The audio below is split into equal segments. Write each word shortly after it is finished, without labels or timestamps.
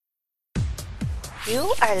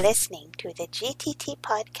You are listening to the GTT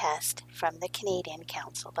podcast from the Canadian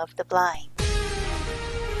Council of the Blind.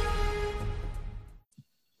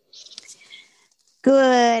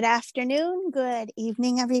 Good afternoon, good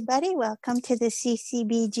evening, everybody. Welcome to the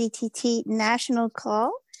CCB GTT National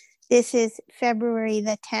Call. This is February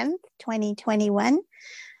the 10th, 2021,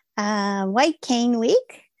 White Cane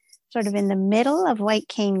Week, sort of in the middle of White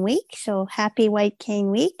Cane Week. So happy White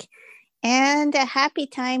Cane Week. And a happy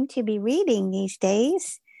time to be reading these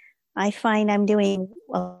days. I find I'm doing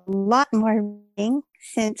a lot more reading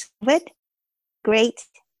since COVID. Great,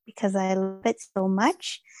 because I love it so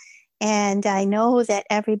much. And I know that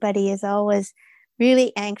everybody is always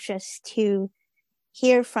really anxious to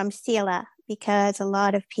hear from CELA because a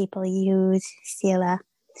lot of people use CELA.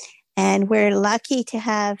 And we're lucky to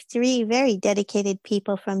have three very dedicated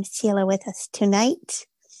people from CELA with us tonight.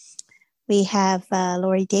 We have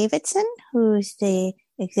Laurie Davidson, who's the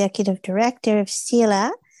Executive Director of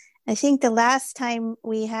CELA. I think the last time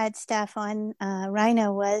we had staff on,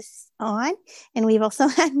 Rhina was on, and we've also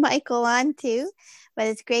had Michael on too. But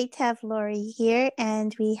it's great to have Laurie here,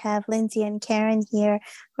 and we have Lindsay and Karen here,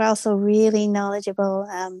 who are also really knowledgeable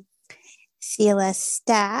CELA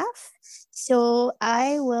staff. So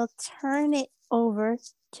I will turn it over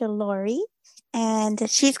to Laurie. And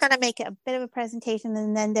she's going to make a bit of a presentation,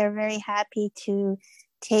 and then they're very happy to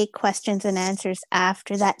take questions and answers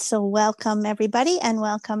after that. So welcome, everybody, and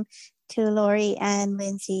welcome to Laurie and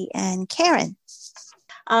Lindsay and Karen.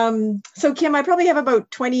 So Kim, I probably have about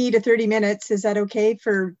 20 to 30 minutes. Is that okay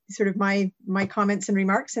for sort of my comments and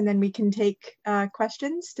remarks, and then we can take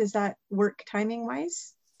questions? Does that work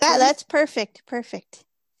timing-wise? That's perfect. Perfect.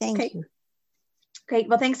 Thank you. Great.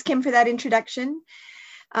 Well, thanks, Kim, for that introduction.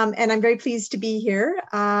 And I'm very pleased to be here.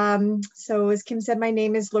 So as Kim said, my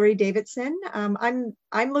name is Laurie Davidson. I'm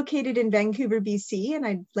located in Vancouver, BC, and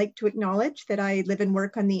I'd like to acknowledge that I live and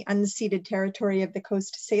work on the unceded territory of the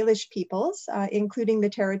Coast Salish peoples, including the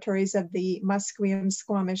territories of the Musqueam,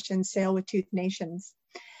 Squamish, and Tsleil-Waututh nations.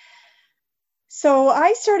 So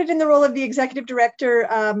I started in the role of the Executive Director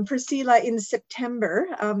for CELA in September.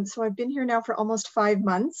 So I've been here now for almost 5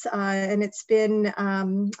 months, and it's been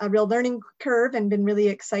a real learning curve and been really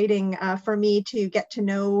exciting for me to get to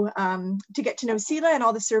know CELA and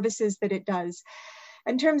all the services that it does.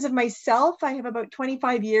 In terms of myself, I have about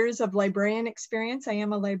 25 years of librarian experience. I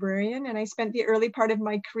am a librarian, and I spent the early part of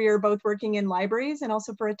my career both working in libraries and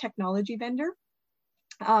also for a technology vendor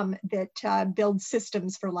that builds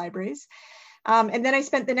systems for libraries. And then I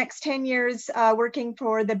spent the next 10 years working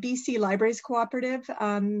for the BC Libraries Cooperative.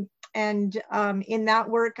 And in that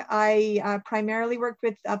work, I primarily worked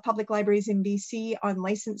with public libraries in BC on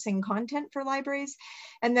licensing content for libraries.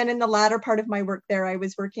 And then in the latter part of my work there, I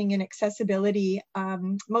was working in accessibility,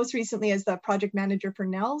 most recently as the project manager for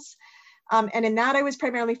NELS. And in that, I was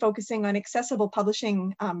primarily focusing on accessible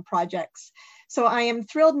publishing projects. So I am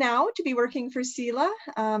thrilled now to be working for CELA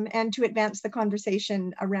and to advance the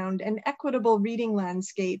conversation around an equitable reading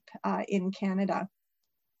landscape in Canada.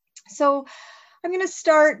 So I'm going to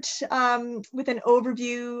start with an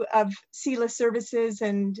overview of CELA services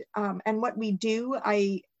and what we do.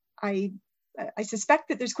 I suspect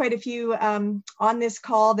that there's quite a few on this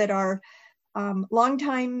call that are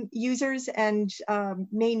longtime users and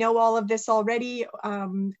may know all of this already,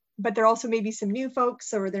 but there also may be some new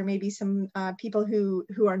folks, or there may be some people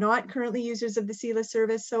who are not currently users of the CELA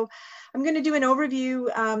service. So I'm going to do an overview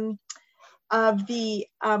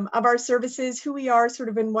of our services, who we are, sort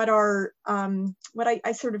of, and what our what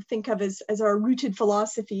I sort of think of as our rooted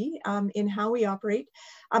philosophy in how we operate.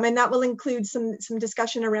 And that will include some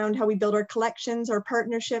discussion around how we build our collections, our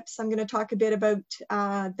partnerships. I'm going to talk a bit about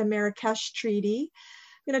the Marrakesh Treaty.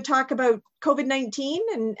 I'm going to talk about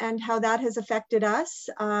COVID-19 and how that has affected us,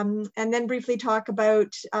 and then briefly talk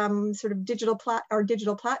about sort of our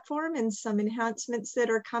digital platform and some enhancements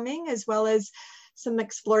that are coming, as well as some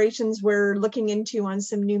explorations we're looking into on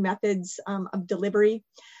some new methods of delivery.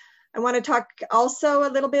 I want to talk also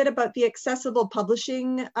a little bit about the accessible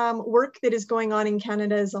publishing work that is going on in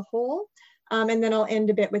Canada as a whole. And then I'll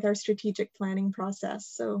end a bit with our strategic planning process.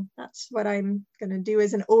 So that's what I'm going to do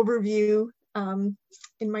as an overview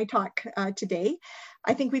in my talk today.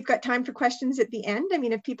 I think we've got time for questions at the end. I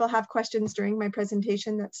mean, if people have questions during my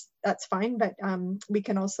presentation, that's fine, but we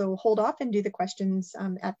can also hold off and do the questions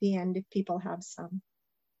at the end if people have some.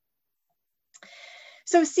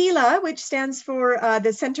 So CELA, which stands for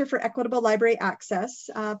the Center for Equitable Library Access,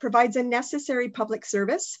 provides a necessary public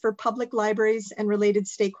service for public libraries and related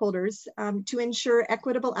stakeholders to ensure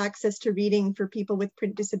equitable access to reading for people with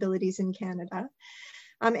print disabilities in Canada.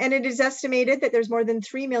 And it is estimated that there's more than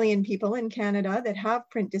 3 million people in Canada that have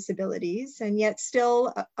print disabilities, and yet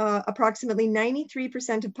still approximately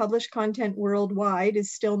 93% of published content worldwide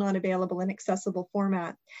is still not available in accessible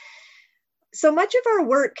format. So much of our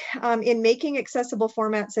work in making accessible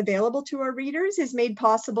formats available to our readers is made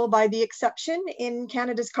possible by the exception in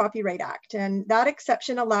Canada's Copyright Act. And that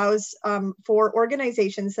exception allows for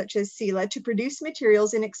organizations such as CELA to produce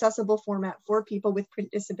materials in accessible format for people with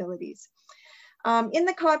print disabilities. In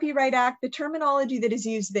the Copyright Act, the terminology that is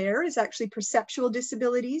used there is actually perceptual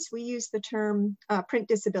disabilities. We use the term print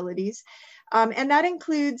disabilities. And that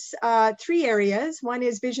includes 3 areas. One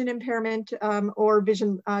is vision impairment or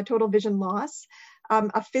total vision loss,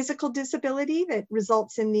 a physical disability that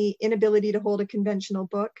results in the inability to hold a conventional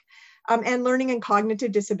book, and learning and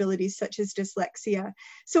cognitive disabilities such as dyslexia.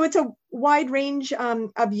 So it's a wide range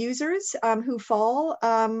of users who fall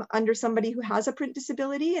under somebody who has a print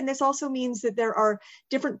disability. And this also means that there are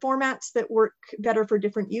different formats that work better for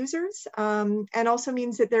different users, and also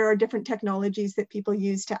means that there are different technologies that people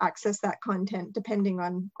use to access that content depending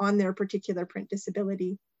on their particular print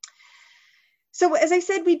disability. So as I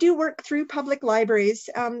said, we do work through public libraries,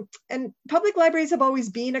 and public libraries have always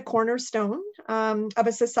been a cornerstone of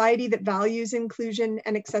a society that values inclusion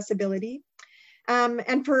and accessibility.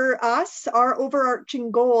 And for us, our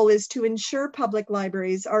overarching goal is to ensure public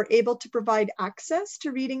libraries are able to provide access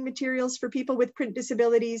to reading materials for people with print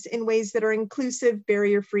disabilities in ways that are inclusive,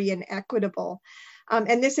 barrier-free, and equitable.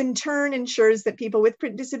 And this in turn ensures that people with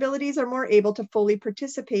print disabilities are more able to fully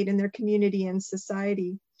participate in their community and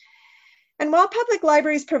society. And while public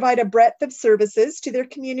libraries provide a breadth of services to their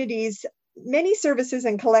communities, many services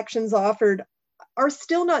and collections offered are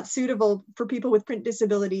still not suitable for people with print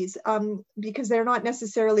disabilities because they're not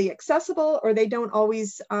necessarily accessible, or they don't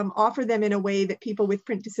always offer them in a way that people with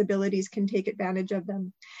print disabilities can take advantage of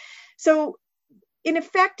them. So in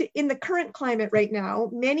effect, in the current climate right now,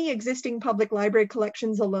 many existing public library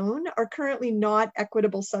collections alone are currently not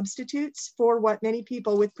equitable substitutes for what many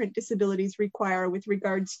people with print disabilities require with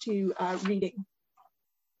regards to reading.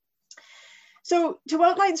 So to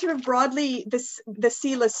outline sort of broadly the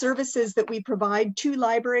CELA services that we provide to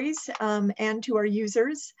libraries and to our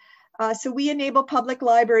users. So we enable public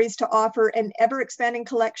libraries to offer an ever-expanding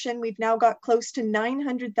collection. We've now got close to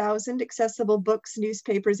 900,000 accessible books,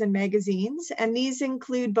 newspapers, and magazines. And these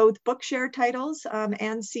include both Bookshare titles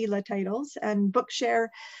and CELA titles. And Bookshare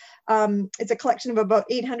is a collection of about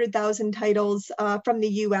 800,000 titles from the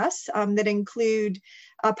US that include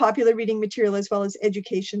popular reading material as well as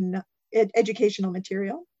educational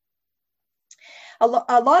material. A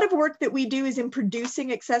lot of work that we do is in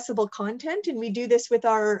producing accessible content, and we do this with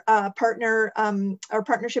our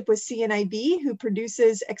partnership with CNIB, who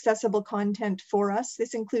produces accessible content for us.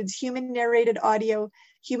 This includes human narrated audio,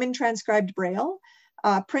 human transcribed Braille,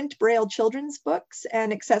 print Braille children's books,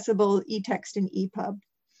 and accessible e-text and EPUB.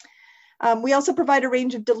 We also provide a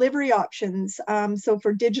range of delivery options. So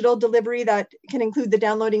for digital delivery, that can include the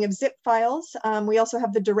downloading of zip files. We also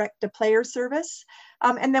have the direct-to-player service.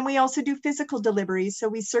 And then we also do physical deliveries. So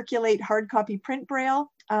we circulate hard copy print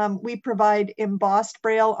Braille. We provide embossed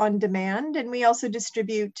Braille on demand. And we also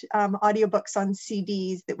distribute audiobooks on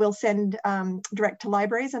CDs that we'll send direct to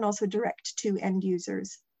libraries and also direct to end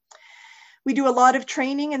users. We do a lot of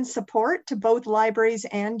training and support to both libraries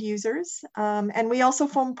and users. And we also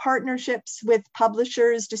form partnerships with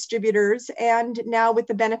publishers, distributors, and now with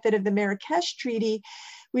the benefit of the Marrakesh Treaty,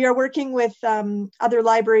 we are working with other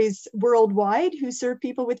libraries worldwide who serve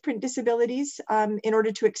people with print disabilities in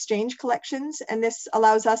order to exchange collections. And this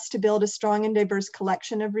allows us to build a strong and diverse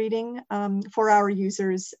collection of reading for our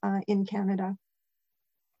users in Canada.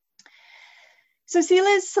 So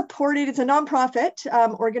CELA is supported, it's a nonprofit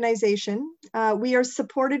organization. We are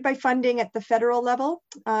supported by funding at the federal level.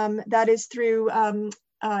 That is through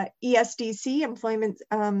ESDC, Employment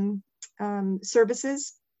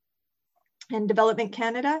Services and Development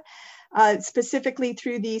Canada, specifically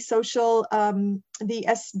through the the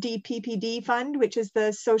SDPPD fund, which is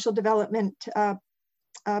the Social Development I'm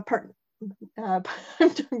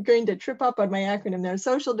going to trip up on my acronym there,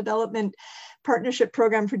 Social Development Partnership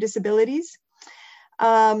Program for Disabilities.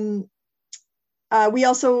 We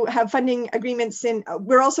also have funding agreements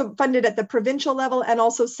we're also funded at the provincial level, and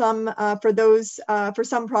also some for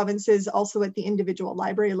some provinces also at the individual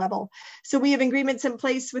library level. So we have agreements in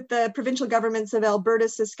place with the provincial governments of Alberta,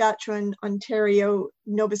 Saskatchewan, Ontario,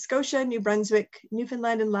 Nova Scotia, New Brunswick,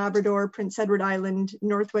 Newfoundland and Labrador, Prince Edward Island,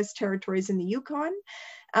 Northwest Territories, and the Yukon.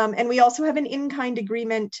 And we also have an in-kind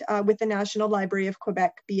agreement with the National Library of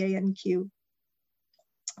Quebec, BANQ.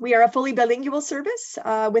 We are a fully bilingual service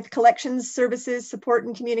with collections, services, support,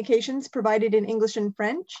 and communications provided in English and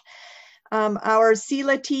French. Our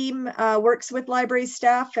CELA team works with library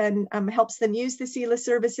staff and helps them use the CELA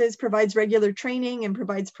services, provides regular training, and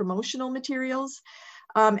provides promotional materials.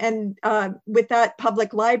 And with that,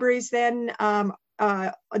 public libraries then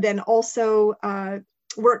also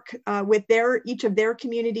work with each of their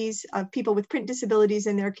communities of people with print disabilities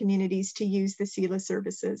in their communities to use the CELA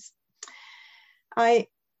services.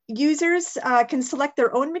 Users can select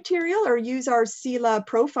their own material or use our CELA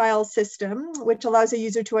profile system, which allows a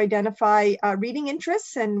user to identify reading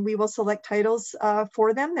interests, and we will select titles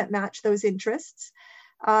for them that match those interests.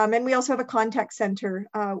 And we also have a contact center,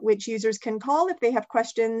 which users can call if they have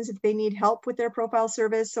questions, if they need help with their profile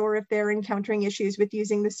service, or if they're encountering issues with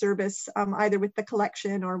using the service, either with the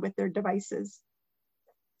collection or with their devices.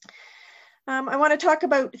 I want to talk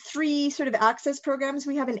about 3 sort of access programs.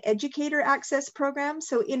 We have an educator access program.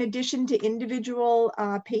 So in addition to individual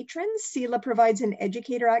patrons, CELA provides an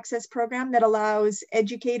educator access program that allows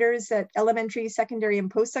educators at elementary, secondary,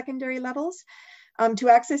 and post-secondary levels to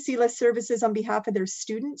access CELA services on behalf of their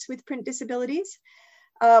students with print disabilities.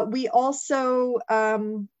 We also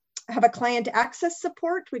have a client access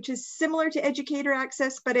support, which is similar to educator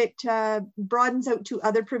access, but it broadens out to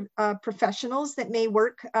other professionals that may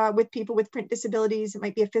work with people with print disabilities. It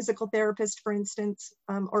might be a physical therapist, for instance,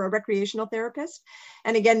 or a recreational therapist.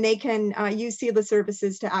 And again, they can use CELA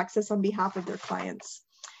services to access on behalf of their clients.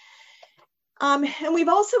 And we've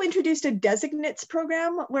also introduced a designates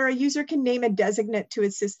program where a user can name a designate to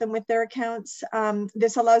assist them with their accounts.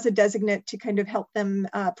 This allows a designate to kind of help them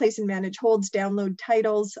place and manage holds, download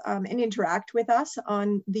titles, and interact with us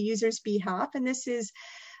on the user's behalf. And this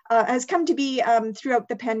has come to be throughout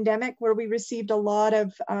the pandemic, where we received a lot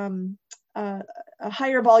of a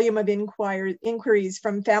higher volume of inquiries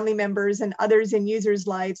from family members and others in users'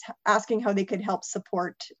 lives asking how they could help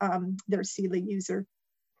support their CELA user.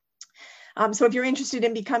 So if you're interested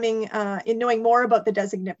in in knowing more about the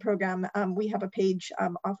Designate program, we have a page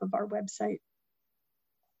off of our website.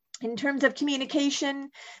 In terms of communication,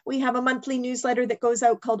 we have a monthly newsletter that goes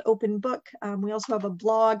out called Open Book. We also have a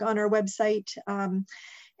blog on our website.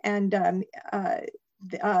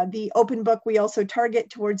 The Open Book, we also target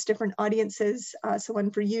towards different audiences. So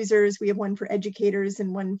one for users, we have one for educators,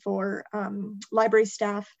 and one for library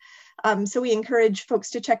staff. So we encourage folks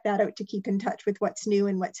to check that out to keep in touch with what's new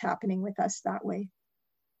and what's happening with us that way.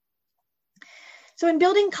 So in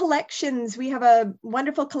building collections, we have a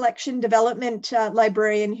wonderful collection development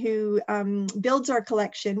librarian who builds our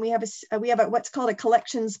collection. We have what's called a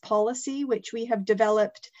collections policy, which we have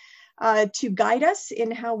developed to guide us in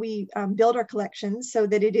how we build our collections so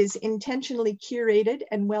that it is intentionally curated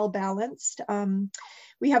and well balanced.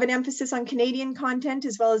 We have an emphasis on Canadian content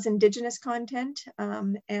as well as Indigenous content,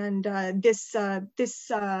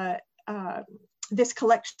 this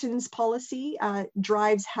collections policy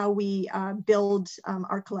drives how we build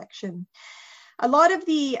our collection. A lot of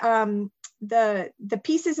the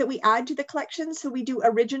pieces that we add to the collection, so we do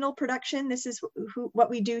original production. This is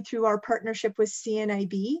what we do through our partnership with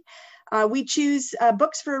CNIB. We choose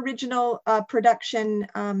books for original production.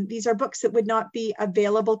 These are books that would not be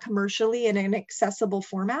available commercially in an accessible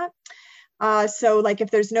format. So like if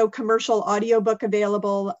there's no commercial audiobook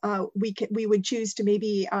available, we would choose to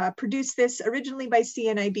maybe produce this originally by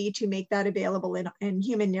CNIB to make that available in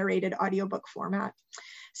human narrated audiobook format.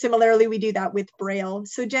 Similarly, we do that with Braille.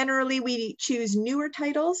 So generally we choose newer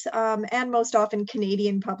titles and most often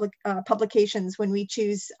Canadian publications when we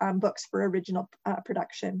choose books for original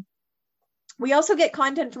production. We also get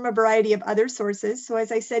content from a variety of other sources. So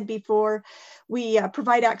as I said before, we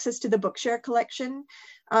provide access to the Bookshare collection,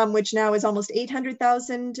 which now is almost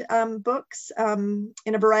 800,000 books in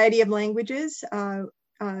a variety of languages,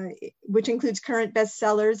 which includes current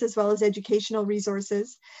bestsellers as well as educational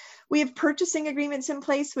resources. We have purchasing agreements in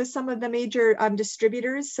place with some of the major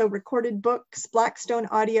distributors, so Recorded Books, Blackstone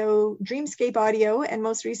Audio, Dreamscape Audio, and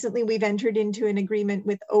most recently we've entered into an agreement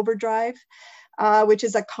with Overdrive, which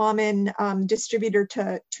is a common distributor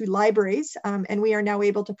to libraries, and we are now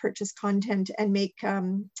able to purchase content and make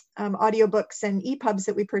audiobooks and EPUBs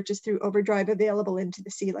that we purchase through Overdrive available into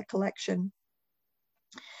the CELA collection.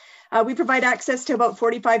 We provide access to about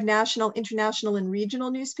 45 national, international, and regional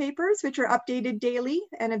newspapers, which are updated daily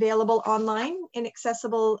and available online in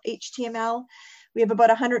accessible HTML. We have about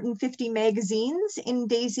 150 magazines in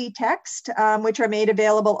DAISY text, which are made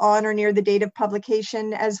available on or near the date of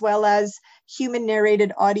publication, as well as human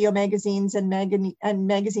narrated audio magazines and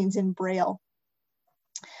magazines in Braille.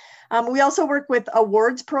 We also work with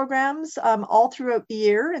awards programs all throughout the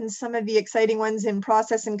year, and some of the exciting ones in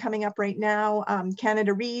process and coming up right now,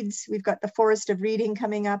 Canada Reads, we've got the Forest of Reading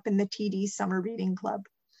coming up, and the TD Summer Reading Club.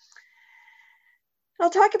 I'll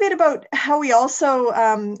talk a bit about how we also,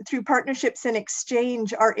 through partnerships and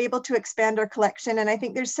exchange, are able to expand our collection. And I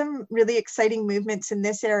think there's some really exciting movements in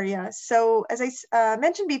this area. So as I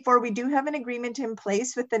mentioned before, we do have an agreement in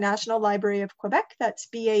place with the National Library of Quebec, that's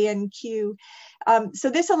BANQ. So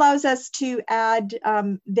this allows us to add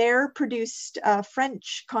their produced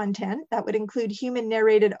French content that would include human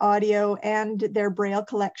narrated audio and their Braille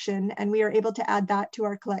collection. And we are able to add that to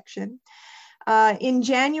our collection. In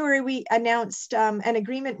January, we announced an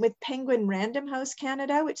agreement with Penguin Random House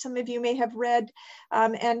Canada, which some of you may have read.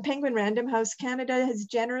 And Penguin Random House Canada is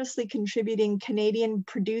generously contributing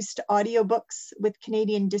Canadian-produced audiobooks with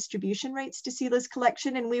Canadian distribution rights to CELA's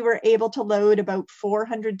collection. And we were able to load about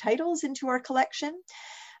 400 titles into our collection.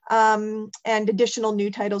 And additional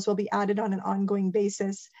new titles will be added on an ongoing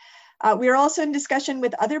basis. We are also in discussion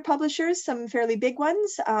with other publishers, some fairly big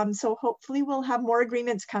ones. So hopefully we'll have more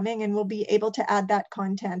agreements coming and we'll be able to add that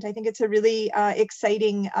content. I think it's a really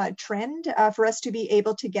exciting trend for us to be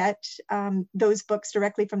able to get those books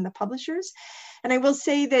directly from the publishers. And I will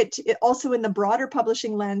say that also in the broader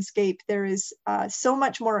publishing landscape, there is so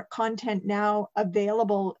much more content now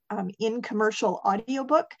available in commercial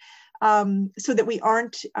audiobook. So that we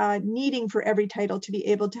aren't needing for every title to be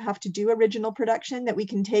able to have to do original production, that we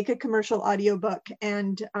can take a commercial audiobook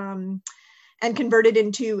and convert it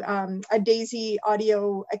into a DAISY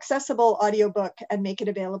audio accessible audiobook and make it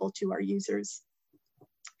available to our users.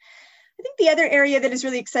 I think the other area that is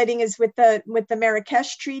really exciting is with the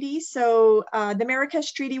Marrakesh Treaty. So the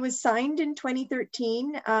Marrakesh Treaty was signed in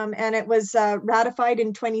 2013 and it was ratified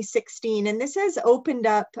in 2016. And this has opened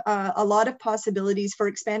up a lot of possibilities for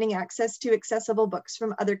expanding access to accessible books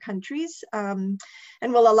from other countries and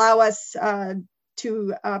will allow us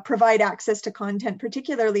to provide access to content,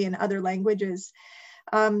 particularly in other languages.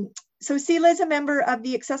 So CELA is a member of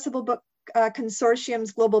the Accessible Book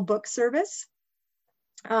Consortium's Global Book Service.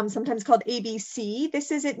 Sometimes called ABC.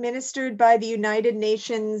 This is administered by the United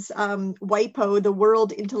Nations WIPO, the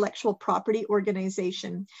World Intellectual Property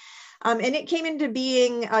Organization. And it came into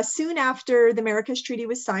being soon after the Marrakesh Treaty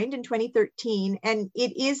was signed in 2013. And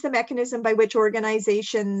it is the mechanism by which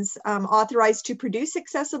organizations authorized to produce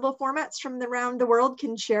accessible formats from around the world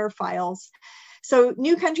can share files. So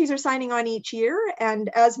new countries are signing on each year, and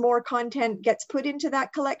as more content gets put into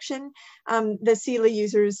that collection, the CELA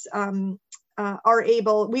users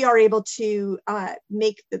we are able to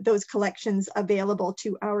make those collections available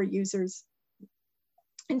to our users.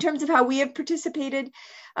 In terms of how we have participated,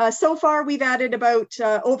 so far we've added about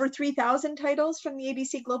over 3,000 titles from the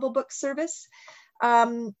ABC Global Book Service.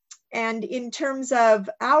 And in terms of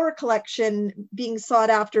our collection being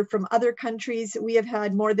sought after from other countries, we have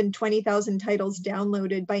had more than 20,000 titles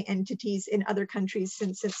downloaded by entities in other countries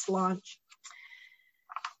since its launch.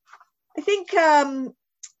 I think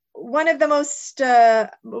one of the most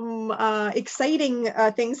exciting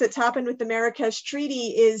things that's happened with the Marrakesh Treaty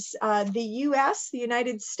is the US, the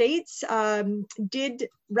United States, did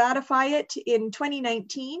ratify it in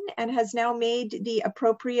 2019 and has now made the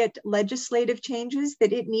appropriate legislative changes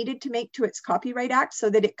that it needed to make to its Copyright Act so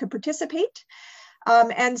that it could participate.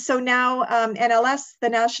 And so now NLS, the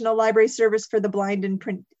National Library Service for the Blind and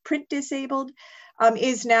Print Disabled,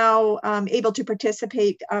 is now able to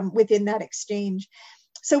participate within that exchange.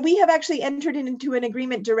 So we have actually entered into an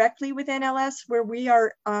agreement directly with NLS where we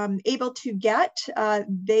are able to get,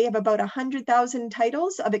 they have about 100,000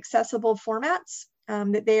 titles of accessible formats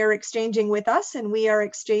that they are exchanging with us, and we are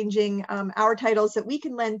exchanging our titles that we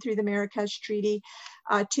can lend through the Marrakesh Treaty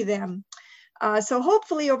to them. So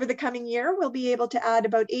hopefully over the coming year, we'll be able to add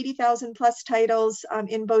about 80,000 plus titles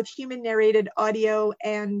in both human narrated audio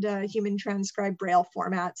and human transcribed Braille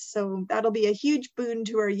formats. So that'll be a huge boon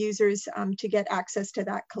to our users to get access to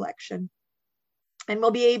that collection. And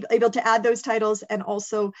we'll be able to add those titles and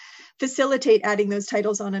also facilitate adding those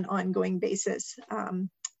titles on an ongoing basis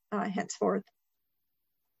henceforth.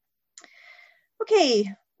 Okay,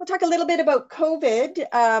 we'll talk a little bit about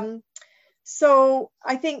COVID. So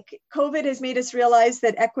I think COVID has made us realize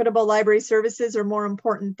that equitable library services are more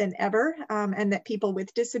important than ever, and that people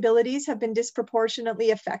with disabilities have been disproportionately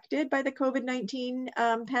affected by the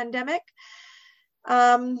COVID-19 pandemic.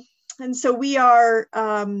 And so we are,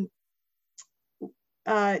 so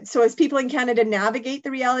as people in Canada navigate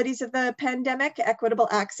the realities of the pandemic, equitable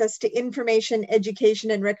access to information, education,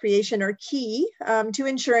 and recreation are key to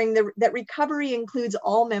ensuring that recovery includes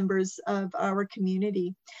all members of our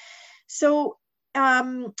community. So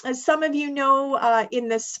as some of you know, in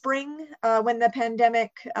the spring, when the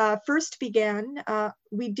pandemic first began,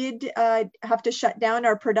 we did have to shut down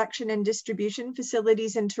our production and distribution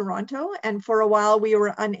facilities in Toronto. And for a while, we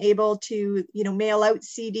were unable to, mail out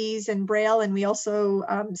CDs and Braille, and we also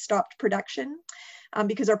stopped production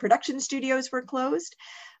because our production studios were closed.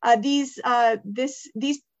 These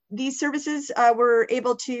services were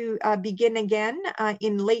able to begin again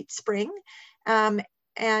in late spring.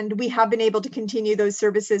 And we have been able to continue those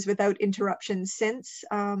services without interruption since,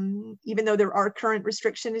 even though there are current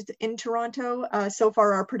restrictions in Toronto. So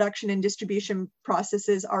far, our production and distribution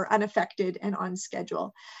processes are unaffected and on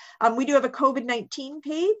schedule. We do have a COVID-19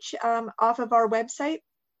 page off of our website,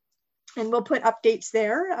 and we'll put updates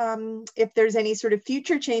there if there's any sort of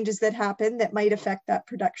future changes that happen that might affect that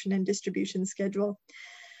production and distribution schedule.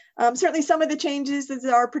 Certainly some of the changes is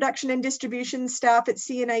our production and distribution staff at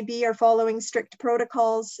CNIB are following strict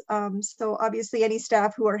protocols. So obviously any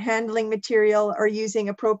staff who are handling material are using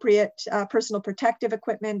appropriate personal protective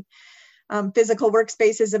equipment. Physical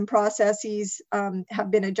workspaces and processes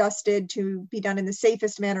have been adjusted to be done in the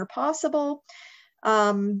safest manner possible.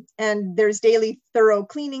 And there's daily thorough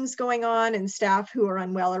cleanings going on, and staff who are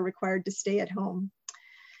unwell are required to stay at home.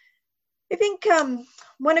 I think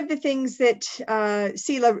one of the things that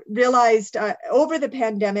CELA realized over the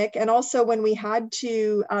pandemic, and also when we had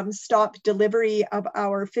to stop delivery of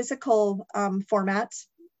our physical formats,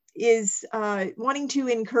 is wanting to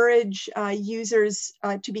encourage users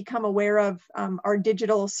to become aware of our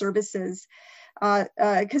digital services.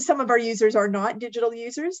 Because some of our users are not digital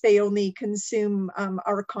users. They only consume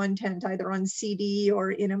our content either on CD or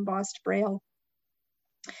in embossed Braille.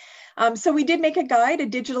 So we did make a guide, a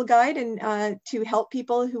digital guide, and to help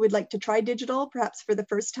people who would like to try digital, perhaps for the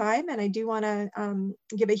first time. And I do want to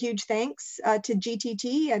give a huge thanks to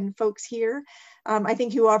GTT and folks here, I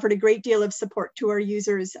think, who offered a great deal of support to our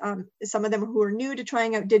users, some of them who are new to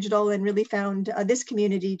trying out digital and really found this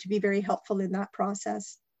community to be very helpful in that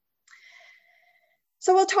process.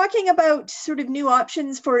 So while talking about sort of new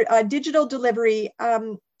options for digital delivery,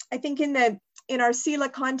 I think in our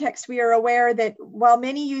CELA context, we are aware that while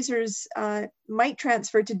many users might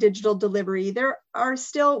transfer to digital delivery,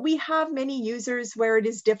 we have many users where it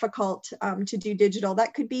is difficult to do digital.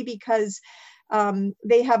 That could be because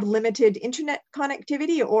they have limited internet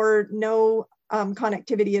connectivity or no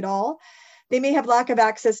connectivity at all. They may have lack of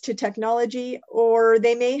access to technology, or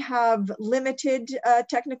they may have limited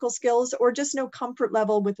technical skills, or just no comfort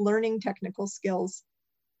level with learning technical skills.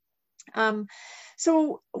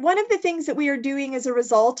 So one of the things that we are doing as a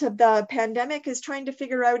result of the pandemic is trying to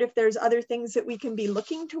figure out if there's other things that we can be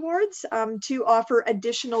looking towards to offer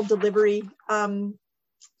additional delivery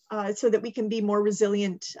so that we can be more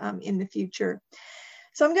resilient in the future.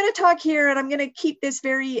 So I'm going to talk here, and I'm going to keep this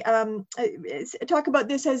very, talk about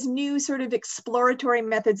this as new sort of exploratory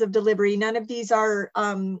methods of delivery. None of these are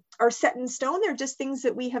set in stone. They're just things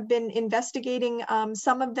that we have been investigating.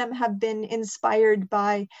 Some of them have been inspired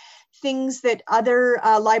by things that other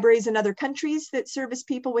libraries in other countries that service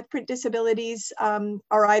people with print disabilities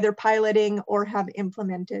are either piloting or have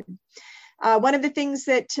implemented. One of the things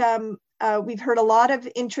that we've heard a lot of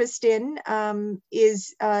interest in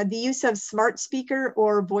is the use of smart speaker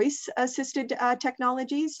or voice assisted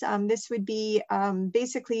technologies. This would be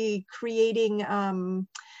basically creating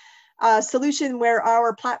a solution where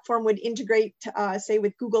our platform would integrate, say,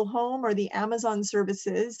 with Google Home or the Amazon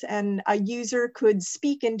services, and a user could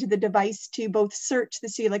speak into the device to both search the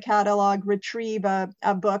CELA catalog, retrieve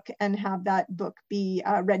a book, and have that book be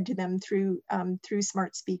read to them through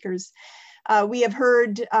smart speakers. We have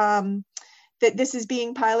heard that this is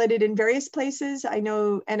being piloted in various places. I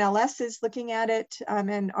know NLS is looking at it,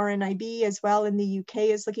 and RNIB as well in the UK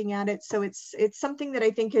is looking at it. So it's something that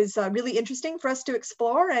I think is really interesting for us to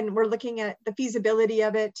explore, and we're looking at the feasibility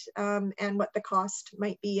of it and what the cost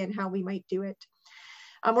might be and how we might do it.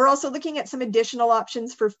 We're also looking at some additional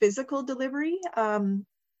options for physical delivery.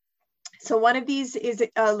 So one of these is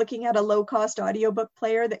looking at a low-cost audiobook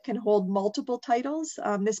player that can hold multiple titles.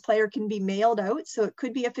 This player can be mailed out, so it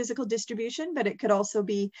could be a physical distribution, but it could also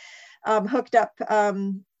be hooked up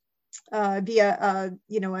via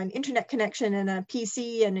an internet connection and a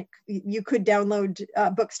PC, and you could download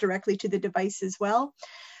books directly to the device as well.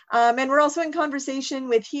 And we're also in conversation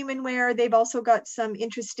with Humanware. They've also got some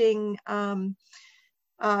interesting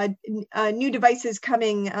new devices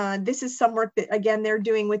coming. This is some work that, again, they're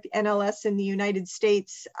doing with NLS in the United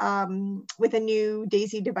States with a new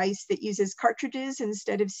DAISY device that uses cartridges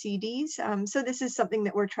instead of CDs. So this is something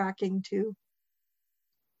that we're tracking too.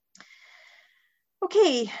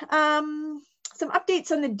 Okay, Some updates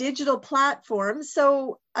on the digital platform.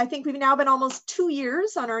 So I think we've now been almost 2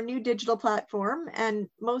 years on our new digital platform, and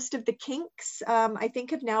most of the kinks, I think,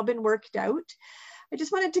 have now been worked out. I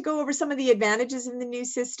just wanted to go over some of the advantages in the new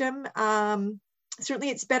system. Certainly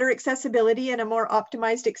it's better accessibility and a more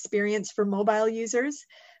optimized experience for mobile users.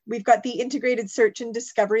 We've got the integrated search and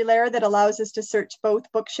discovery layer that allows us to search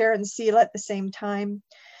both Bookshare and CELA at the same time.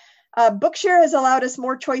 Bookshare has allowed us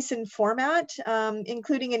more choice in format,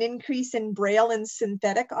 including an increase in Braille and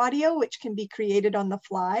synthetic audio, which can be created on the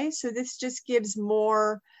fly. So this just gives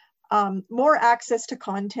more access to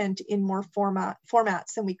content in more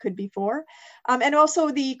formats than we could before. And also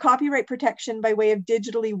the copyright protection by way of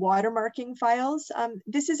digitally watermarking files.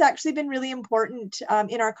 This has actually been really important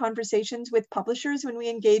in our conversations with publishers when we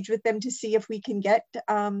engage with them to see if we can get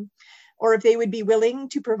or if they would be willing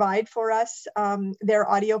to provide for us their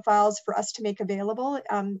audio files for us to make available.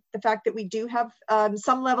 The fact that we do have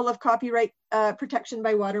some level of copyright protection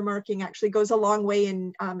by watermarking actually goes a long way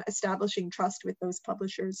in establishing trust with those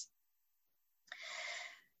publishers.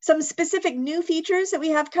 Some specific new features that we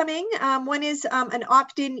have coming. One is an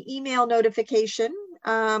opt-in email notification,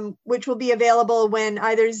 which will be available when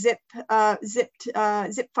either zip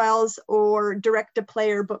files or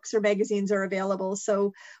direct-to-player books or magazines are available.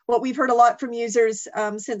 So what we've heard a lot from users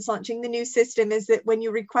since launching the new system is that when you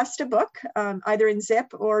request a book, either in zip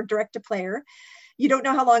or direct-to-player, you don't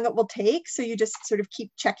know how long it will take, so you just sort of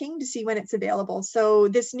keep checking to see when it's available. So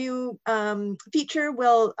this new feature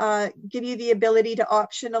will give you the ability to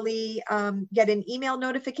optionally get an email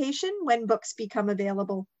notification when books become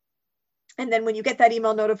available. And then when you get that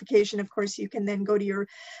email notification, of course, you can then go to your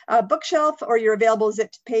bookshelf or your available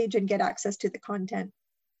zipped page and get access to the content.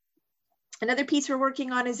 Another piece we're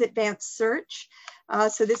working on is advanced search.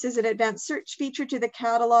 So this is an advanced search feature to the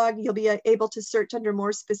catalog. You'll be able to search under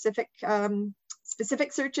more specific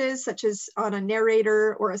searches, such as on a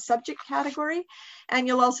narrator or a subject category. And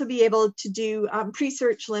you'll also be able to do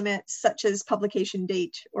pre-search limits, such as publication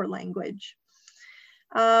date or language.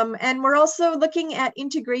 And we're also looking at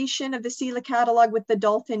integration of the CELA catalog with the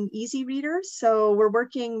Dolphin Easy Reader. So we're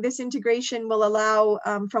working, this integration will allow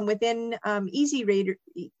from within the Easy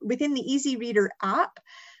Reader app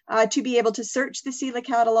to be able to search the CELA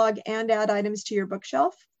catalog and add items to your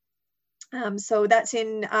bookshelf. So that's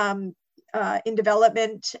in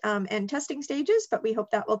development and testing stages, but we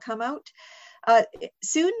hope that will come out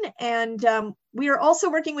soon. And we are also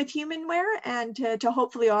working with Humanware and to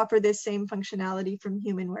hopefully offer this same functionality from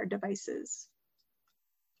Humanware devices.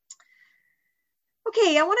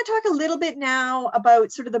 Okay, I want to talk a little bit now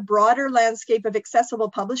about sort of the broader landscape of accessible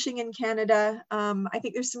publishing in Canada. I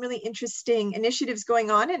think there's some really interesting initiatives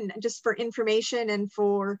going on, and just for information and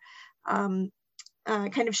for kind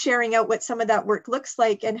of sharing out what some of that work looks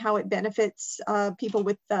like and how it benefits people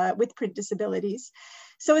with print disabilities.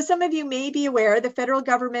 So as some of you may be aware, the federal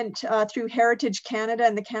government through Heritage Canada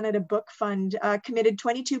and the Canada Book Fund committed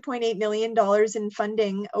 $22.8 million in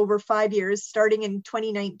funding over 5 years, starting in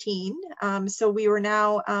 2019. So we were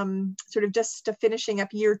now sort of just finishing up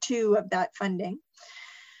year 2 of that funding.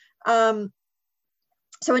 So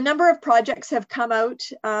a number of projects have come out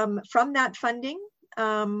from that funding.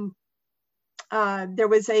 There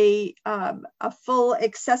was a full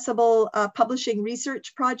accessible publishing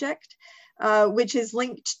research project, which is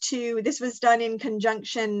linked to, this was done in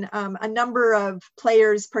conjunction, a number of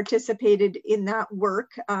players participated in that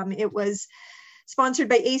work. It was sponsored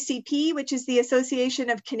by ACP, which is the Association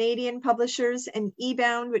of Canadian Publishers, and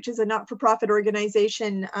eBound, which is a not-for-profit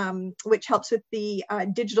organization which helps with the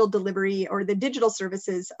digital delivery or the digital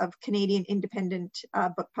services of Canadian independent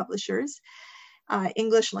book publishers.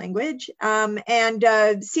 English language. And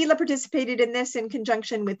CELA participated in this in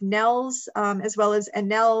conjunction with NELS, as well as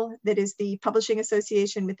ANEL, that is the Publishing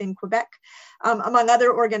Association within Quebec, among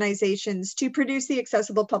other organizations, to produce the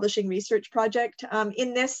Accessible Publishing Research Project.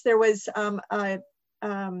 In this, there was a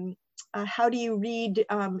how do you read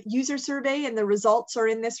user survey, and the results are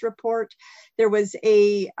in this report. There was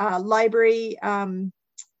a library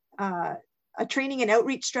a training and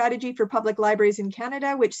outreach strategy for public libraries in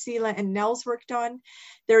Canada, which CELA and NELS worked on.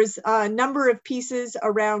 There's a number of pieces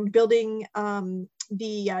around building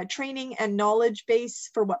the training and knowledge base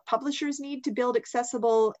for what publishers need to build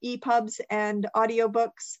accessible EPUBs and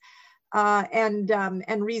audiobooks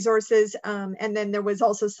and resources. And then there was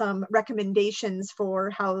also some recommendations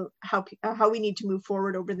for how we need to move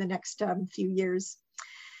forward over the next few years.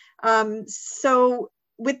 So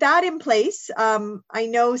with that in place, I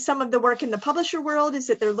know some of the work in the publisher world is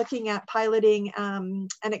that they're looking at piloting an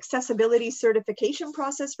accessibility certification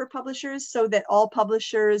process for publishers, so that all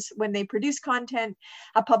publishers, when they produce content,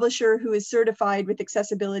 a publisher who is certified with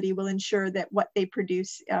accessibility will ensure that what they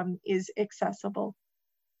produce is accessible.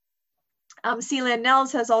 CELA and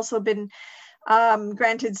NNELS has also been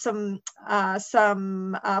granted some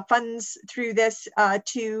funds through this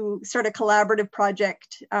to start a collaborative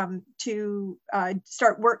project to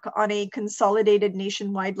start work on a consolidated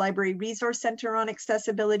nationwide library resource center on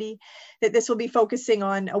accessibility. That this will be focusing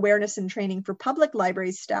on awareness and training for public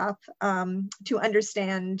library staff to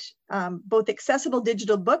understand both accessible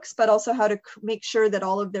digital books, but also how to make sure that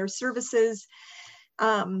all of their services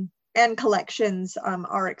and collections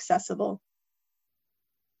are accessible.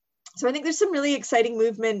 So I think there's some really exciting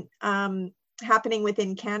movement happening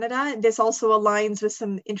within Canada. This also aligns with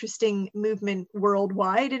some interesting movement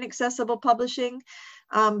worldwide in accessible publishing.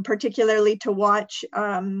 Particularly to watch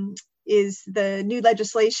is the new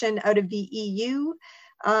legislation out of the EU,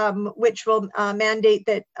 which will mandate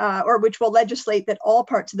that, or which will legislate that all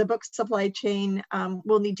parts of the book supply chain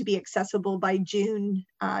will need to be accessible by June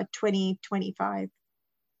 2025.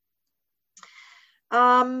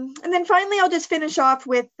 And then finally, I'll just finish off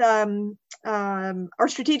with our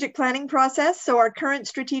strategic planning process. So our current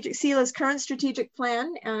CELA's current strategic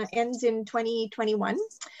plan ends in 2021.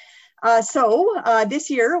 This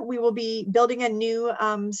year we will be building a new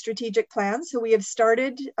strategic plan. So we have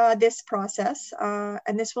started this process,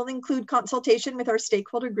 and this will include consultation with our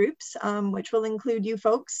stakeholder groups, which will include you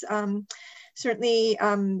folks, certainly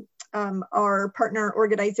our partner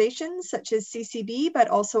organizations such as CCB, but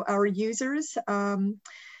also our users,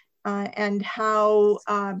 and how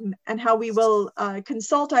we will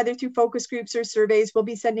consult either through focus groups or surveys. We'll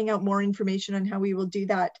be sending out more information on how we will do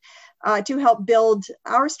that to help build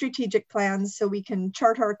our strategic plans so we can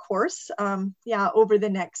chart our course over the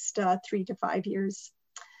next 3 to 5 years.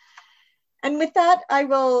 And with that, I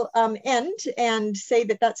will end and say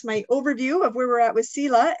that that's my overview of where we're at with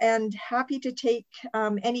CELA, and happy to take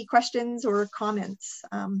any questions or comments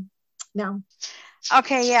now.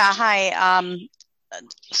 Okay, yeah, hi.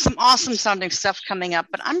 Some awesome sounding stuff coming up,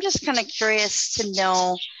 but I'm just kind of curious to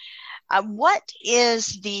know what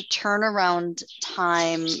is the turnaround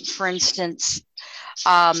time, for instance,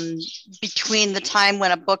 between the time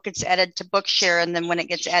when a book gets added to Bookshare and then when it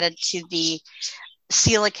gets added to the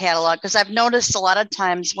CELA catalog? Because I've noticed a lot of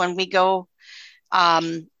times when we go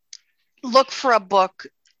look for a book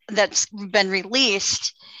that's been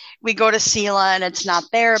released, we go to CELA and it's not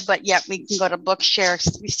there, but yet we can go to Bookshare.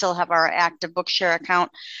 We still have our active Bookshare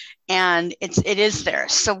account and it is there.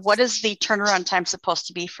 So what is the turnaround time supposed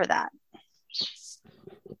to be for that?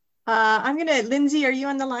 Lindsay, are you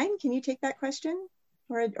on the line? Can you take that question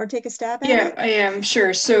or take a stab at it? Yeah, I am,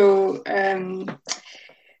 sure. So,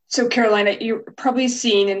 so Carolina, you're probably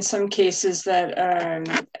seen in some cases that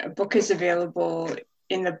a book is available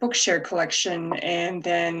in the Bookshare collection, and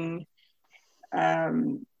then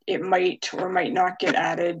it might or might not get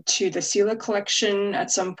added to the CELA collection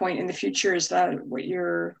at some point in the future. Is that what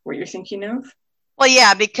you're thinking of? Well,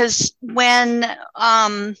 yeah, because when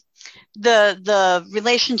the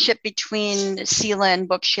relationship between CELA and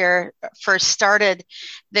Bookshare first started,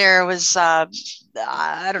 there was I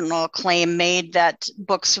don't know, a claim made that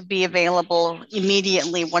books would be available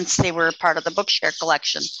immediately once they were part of the Bookshare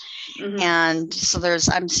collection. Mm-hmm. And so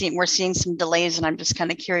we're seeing some delays, and I'm just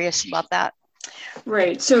kind of curious about that.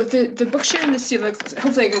 Right. So the Bookshare and the CELA,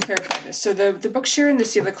 hopefully I can clarify this. So the Bookshare and the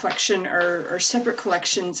CELA collection are separate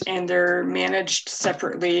collections, and they're managed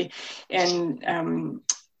separately. And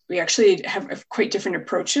we actually have quite different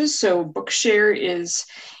approaches. So Bookshare is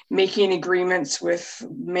making agreements with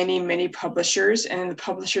many, many publishers, and the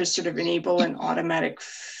publishers sort of enable an automatic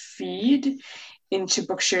feed into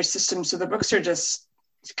Bookshare systems. So the books are just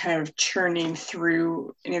kind of churning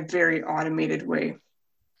through in a very automated way.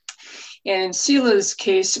 And in CELA's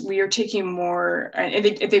case, we are taking more, and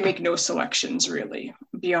they make no selections really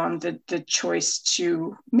beyond the choice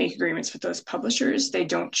to make agreements with those publishers. They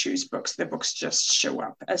don't choose books. The books just show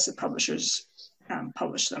up as the publishers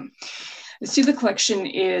publish them. The CELA collection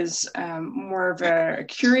is more of a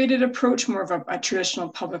curated approach, more of a traditional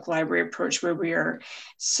public library approach, where we are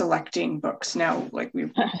selecting books. Now, like we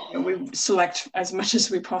select as much as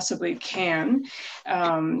we possibly can,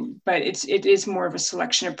 but it is more of a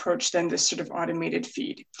selection approach than this sort of automated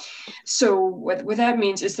feed. So what that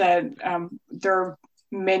means is that there are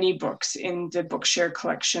many books in the Bookshare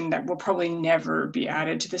collection that will probably never be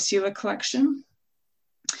added to the CELA collection.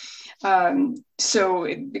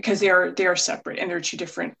 Because they are separate and they're two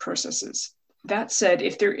different processes. that said,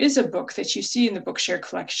 if there is a book that you see in the Bookshare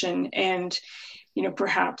collection and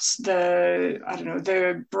perhaps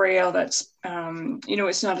the Braille that's,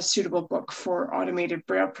 it's not a suitable book for automated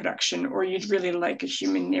Braille production, or you'd really like a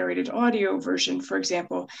human narrated audio version, for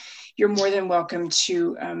example, you're more than welcome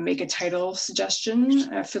to make a title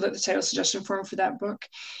suggestion, fill out the title suggestion form for that book,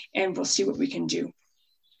 and we'll see what we can do.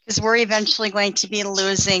 Because we're eventually going to be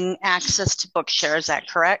losing access to Bookshare, is that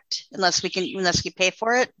correct? Unless we pay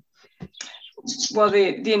for it? Well,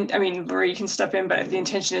 Lori, you can step in, but the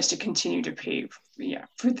intention is to continue to pay. Yeah,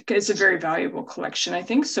 it's a very valuable collection, I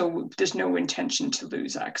think. So there's no intention to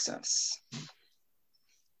lose access.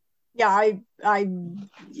 Yeah, I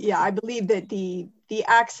believe that the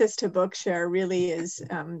access to Bookshare really is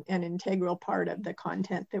an integral part of the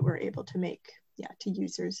content that we're able to make, to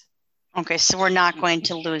users. Okay, so we're not going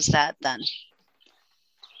to lose that then.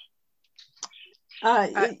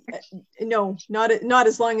 No, not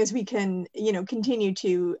as long as we can, continue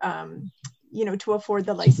to, to afford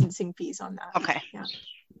the licensing fees on that. Okay. Yeah.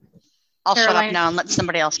 I'll shut up now and let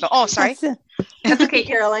somebody else go. Oh, sorry. That's okay,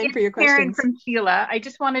 Caroline, for your Karen questions. from CELA. I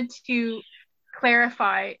just wanted to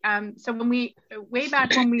clarify. So way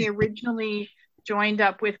back when we originally joined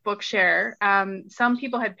up with Bookshare, some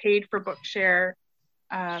people had paid for Bookshare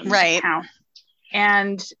account,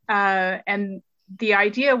 and the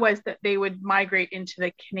idea was that they would migrate into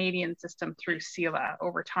the Canadian system through CELA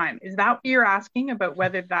over time. Is that what you're asking about,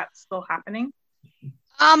 whether that's still happening?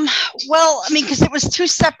 Well, because it was two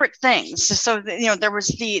separate things. So there was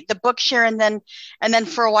the Bookshare, and then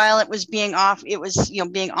for a while it was being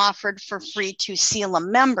being offered for free to CELA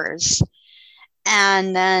members.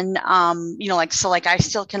 And then I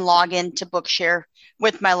still can log into Bookshare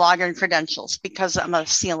with my login credentials because I'm a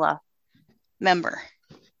CELA member.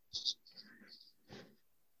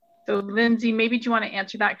 So Lindsay, maybe do you want to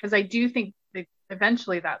answer that? Because I do think that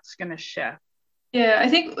eventually that's going to shift. Yeah, I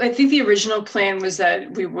think the original plan was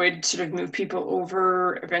that we would sort of move people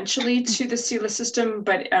over eventually to the CELA system,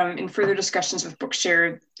 but in further discussions with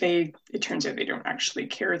Bookshare, it turns out they don't actually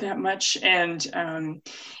care that much, and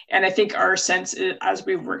I think our sense as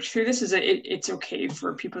we worked through this is that it's okay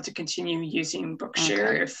for people to continue using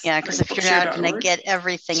Bookshare. Okay. Because if you're not going to get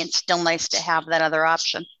everything, it's still nice to have that other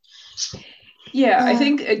option. Yeah,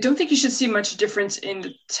 I don't think you should see much difference in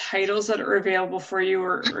the titles that are available for you,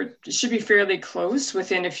 or it should be fairly close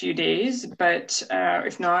within a few days. But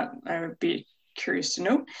if not, I would be curious to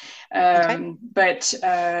know. Okay. But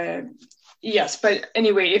yes, but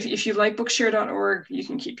anyway, if you like Bookshare.org, you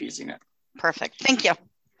can keep using it. Perfect. Thank you.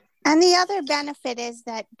 And the other benefit is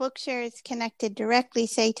that Bookshare is connected directly,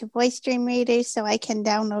 say, to VoiceStream readers, so I can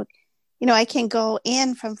download, I can go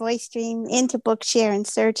in from VoiceStream into Bookshare and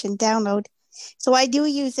search and download. So I do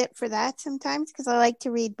use it for that sometimes because I like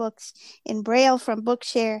to read books in Braille from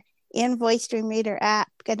Bookshare in VoiceStream Reader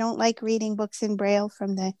app. I don't like reading books in Braille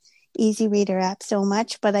from the Easy Reader app so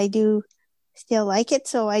much, but I do still like it.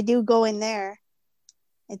 So I do go in there.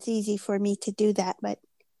 It's easy for me to do that.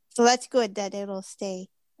 So that's good that it'll stay,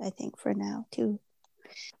 I think, for now too.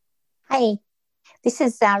 Hi, this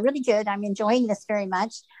is really good. I'm enjoying this very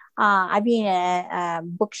much. I've been a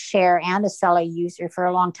Bookshare and a CELA user for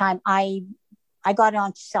a long time. I got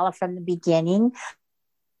on CELA from the beginning.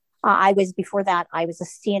 Before that, I was a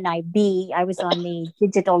CNIB. I was on the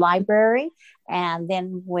digital library. And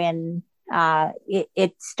then when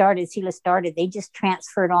CELA started, they just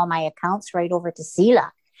transferred all my accounts right over to CELA.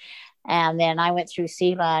 And then I went through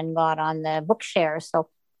CELA and got on the Bookshare. So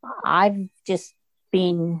I've just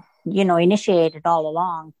been, initiated all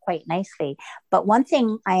along quite nicely. But one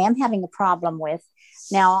thing I am having a problem with,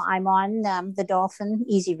 now I'm on the Dolphin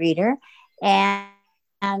Easy Reader, and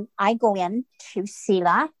I go in to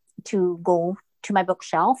CELA to go to my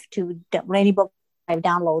bookshelf to any book I've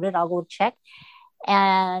downloaded, I'll go check,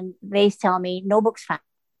 and they tell me no books found.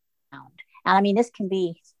 And this can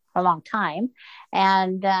be a long time.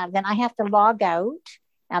 And then I have to log out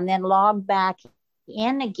and then log back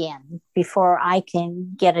in again before I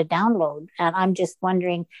can get a download. And I'm just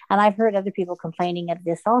wondering, and I've heard other people complaining of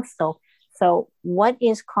this also. So what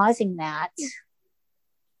is causing that?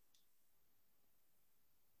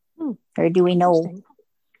 Or do we know?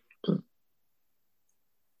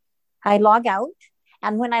 I log out,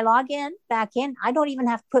 and when I log back in, I don't even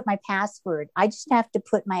have to put my password. I just have to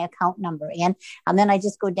put my account number in, and then I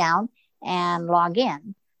just go down and log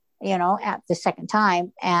in, at the second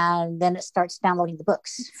time, and then it starts downloading the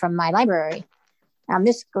books from my library. And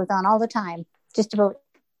this goes on all the time, just about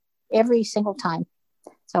every single time.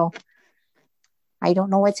 So I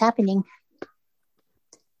don't know what's happening.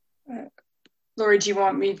 Lori, do you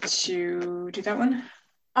want me to do that one?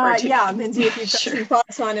 Yeah, Lindsay, if you've got Sure. some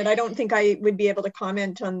thoughts on it, I don't think I would be able to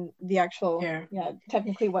comment on the actual,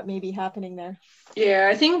 technically what may be happening there. Yeah,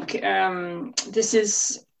 I think this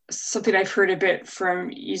is something I've heard a bit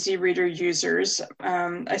from Easy Reader users.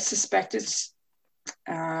 I suspect it's,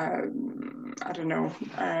 I don't know.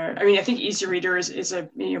 I mean, I think Easy Reader is a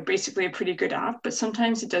basically a pretty good app, but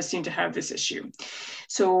sometimes it does seem to have this issue.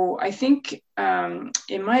 So I think,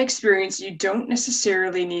 in my experience, you don't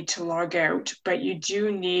necessarily need to log out, but you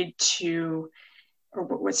do need to, or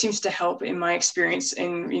what seems to help in my experience,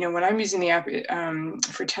 and when I'm using the app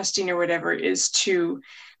for testing or whatever, is to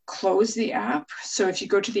close the app. So if you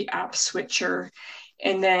go to the app switcher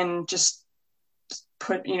and then just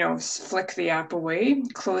flick the app away,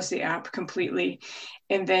 close the app completely,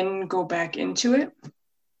 and then go back into it.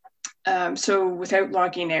 So without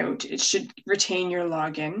logging out, it should retain your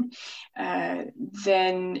login.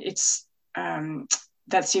 Then it's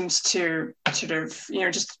that seems to sort of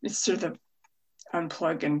it's sort of the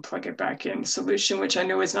unplug and plug it back in solution, which I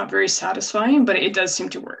know is not very satisfying, but it does seem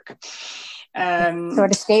to work.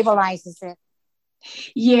 Sort of stabilizes it.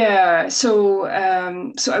 Yeah, so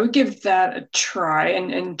I would give that a try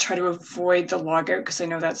and try to avoid the logout, because I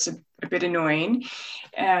know that's a bit annoying.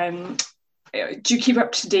 Do you keep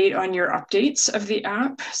up to date on your updates of the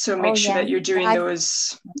app? So make sure that you're doing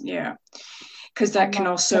those, because that can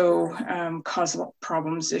also cause a lot of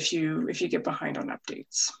problems if you get behind on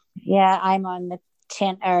updates. Yeah, I'm on the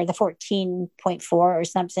 10 or the 14.4 or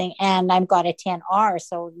something, and I've got a 10R,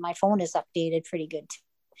 so my phone is updated pretty good too.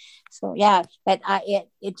 So yeah, but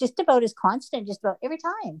it just about is constant, just about every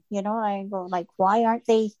time. I go like, why aren't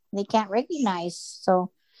they can't recognize?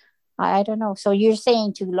 So I don't know. So you're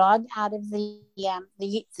saying to log out of the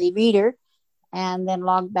reader and then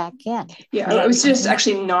log back in? Yeah, it was just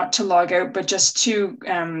actually not to log out, but just to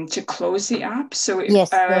close the app. So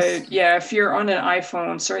if you're on an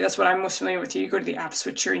iPhone, sorry, that's what I'm most familiar with. You go to the app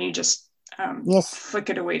switcher and you just flick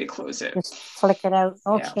it away to close it. Just flick it out.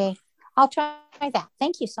 Okay. Yeah. I'll try that.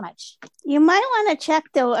 Thank you so much. You might want to check,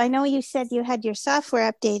 though. I know you said you had your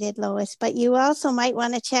software updated, Lois, but you also might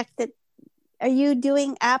want to check that. Are you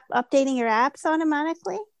doing updating your apps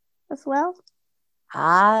automatically as well?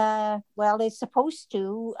 Well, it's supposed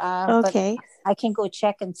to. Okay. But I can go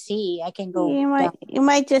check and see. I can go. You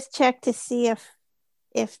might just check to see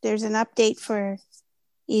if there's an update for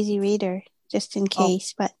Easy Reader, just in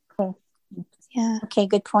case. But yeah. Okay.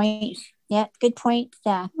 Good point. Yeah, good point.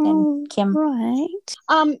 Yeah, and Kim. Right.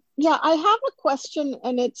 Yeah, I have a question,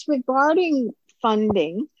 and it's regarding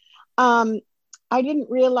funding. I didn't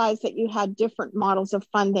realize that you had different models of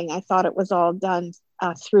funding. I thought it was all done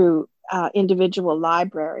through individual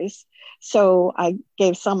libraries. So I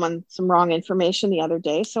gave someone some wrong information the other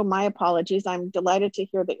day. So my apologies. I'm delighted to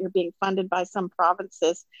hear that you're being funded by some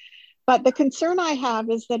provinces. But the concern I have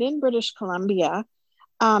is that in British Columbia,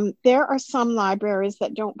 there are some libraries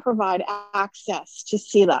that don't provide access to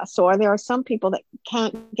CELA. So there are some people that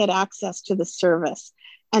can't get access to the service.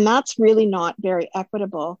 And that's really not very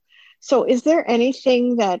equitable. So is there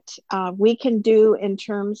anything that we can do in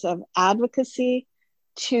terms of advocacy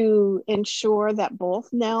to ensure that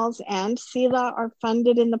both NELS and CELA are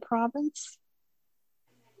funded in the province?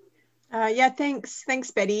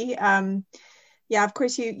 Thanks, Betty. Of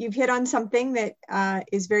course, you've hit on something that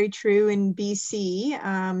is very true in BC,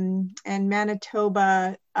 and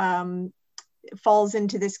Manitoba falls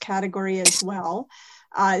into this category as well.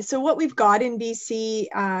 So what we've got in BC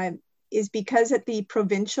is, because at the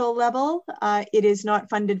provincial level, it is not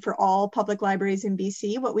funded for all public libraries in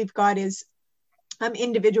BC. What we've got is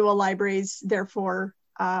individual libraries, therefore,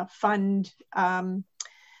 fund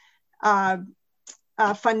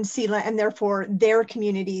CELA, and therefore their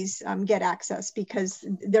communities get access because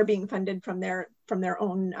they're being funded from their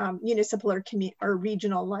own municipal or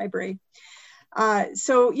regional library.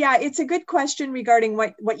 It's a good question regarding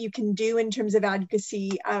what you can do in terms of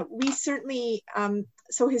advocacy. We certainly,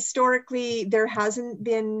 so historically, there hasn't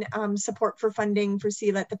been support for funding for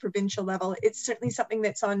CELA at the provincial level. It's certainly something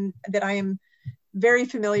that I am very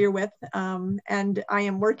familiar with, and I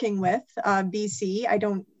am working with BC. I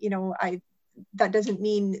don't, that doesn't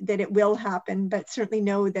mean that it will happen, but certainly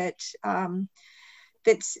know that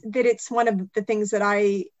that it's one of the things that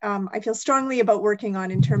I feel strongly about working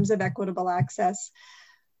on in terms of equitable access.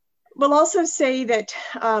 We'll also say that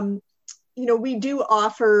we do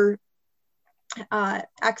offer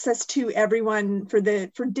access to everyone for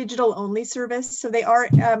digital only service. So they are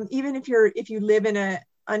even if you live in a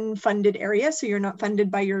unfunded area, so you're not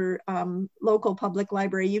funded by your local public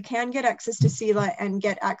library, you can get access to CELA and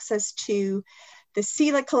get access to the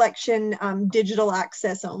CELA collection digital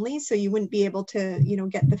access only, so you wouldn't be able to,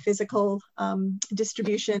 get the physical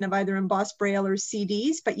distribution of either embossed braille or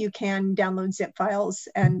CDs, but you can download zip files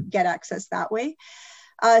and get access that way.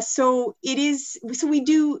 So we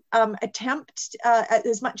do attempt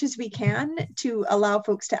as much as we can to allow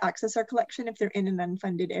folks to access our collection if they're in an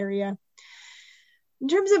unfunded area. In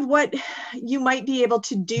terms of what you might be able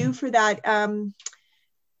to do for that,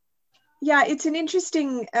 yeah, it's an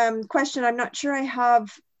interesting question. I'm not sure I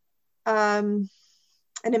have an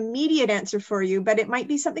immediate answer for you, but it might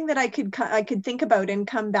be something that I could think about and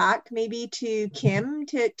come back maybe to Kim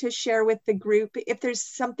to share with the group if there's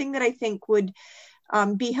something that I think would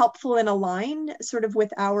be helpful and align sort of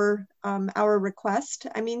with our request.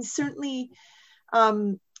 I mean, certainly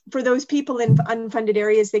for those people in unfunded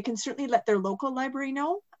areas, they can certainly let their local library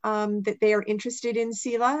know that they are interested in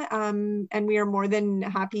CELA, and we are more than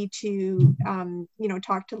happy to,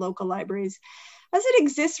 talk to local libraries. As it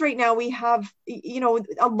exists right now, we have,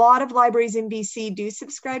 a lot of libraries in BC do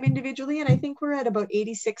subscribe individually, and I think we're at about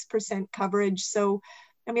 86% coverage. So,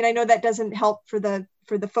 I mean, I know that doesn't help for the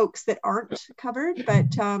folks that aren't covered,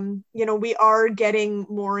 but, we are getting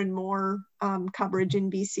more and more coverage in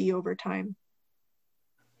BC over time.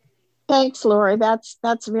 Thanks, Lori. That's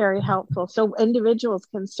very helpful. So individuals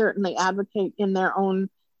can certainly advocate in their own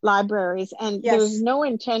libraries, and Yes. There's no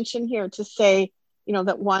intention here to say,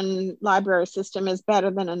 that one library system is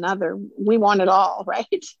better than another. We want it all,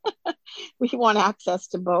 right? We want access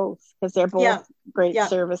to both because they're both great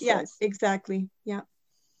services. Yeah, exactly. Yeah.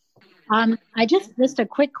 I just a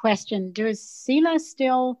quick question. Does CELA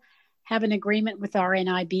still have an agreement with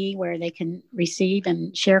RNIB where they can receive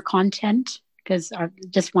and share content? Because I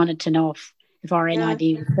just wanted to know if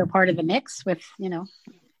RNIB was still part of the mix with,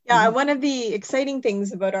 Yeah, one of the exciting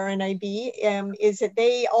things about RNIB is that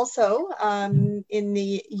they also, in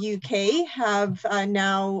the UK, have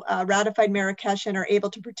now ratified Marrakesh and are able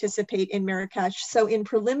to participate in Marrakesh. So in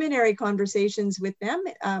preliminary conversations with them,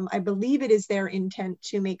 I believe it is their intent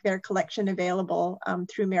to make their collection available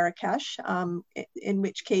through Marrakesh, in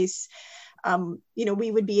which case,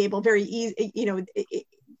 we would be able very easy,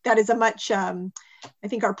 that is a much, I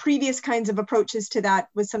think our previous kinds of approaches to that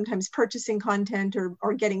was sometimes purchasing content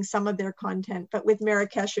or getting some of their content. But with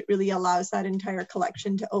Marrakesh, it really allows that entire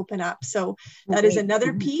collection to open up. So that is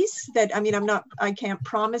another piece that, I can't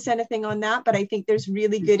promise anything on that, but I think there's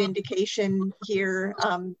really good indication here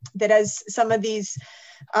that as some of these,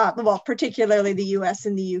 particularly the US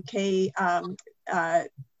and the UK,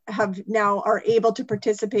 are able to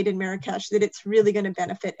participate in Marrakesh, that it's really going to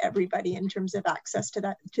benefit everybody in terms of access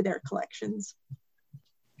to their collections.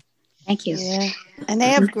 Thank you. Yeah, and they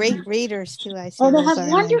have great readers too. I see. Oh, they have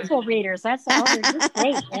wonderful readers. That's they're just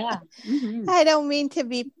great. Yeah. Mm-hmm. I don't mean to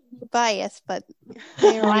be biased, but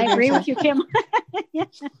I agree with you, Kim. Yeah.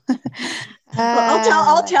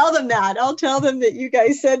 I'll tell them that. I'll tell them that you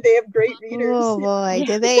guys said they have great readers. Oh boy,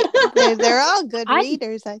 do they? They're all good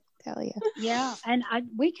readers. I tell you. Yeah, and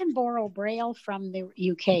we can borrow Braille from the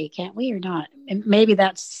UK, can't we, or not? And maybe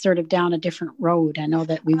that's sort of down a different road. I know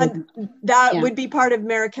that we would. That would be part of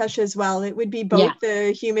Marrakesh as well. It would be both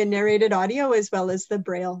the human narrated audio as well as the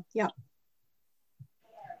Braille. Yeah.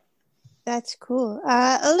 That's cool.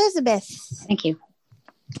 Elizabeth. Thank you.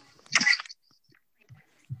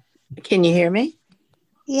 Can you hear me?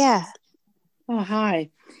 Yeah. Oh,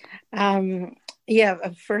 hi.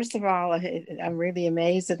 First of all, I'm really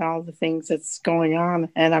amazed at all the things that's going on,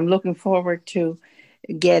 and I'm looking forward to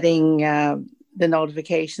getting the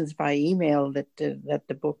notifications by email that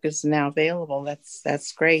the book is now available.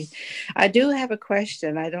 That's great. I do have a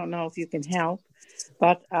question. I don't know if you can help,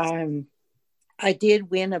 but I did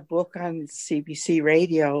win a book on CBC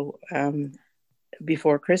Radio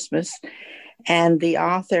before Christmas, and the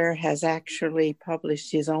author has actually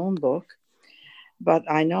published his own book. But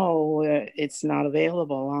I know it's not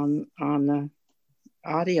available on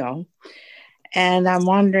audio. And I'm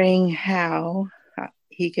wondering how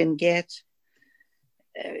he can get,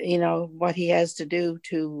 what he has to do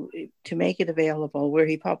to make it available, where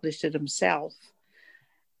he published it himself.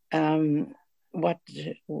 What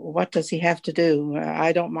does he have to do?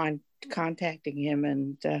 I don't mind contacting him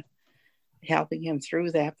and helping him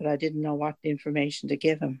through that, but I didn't know what information to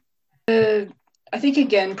give him. I think,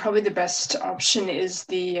 again, probably the best option is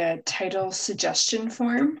the title suggestion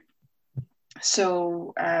form.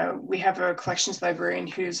 So we have a collections librarian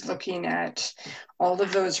who's looking at all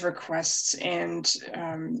of those requests and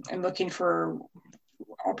looking for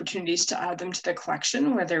opportunities to add them to the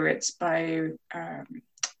collection, whether it's by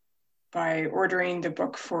ordering the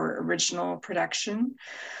book for original production,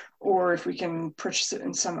 or if we can purchase it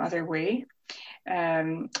in some other way.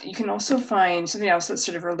 You can also find something else that's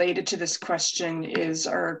sort of related to this question is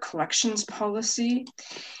our collections policy.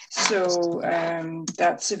 So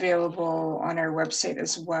that's available on our website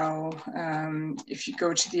as well. If you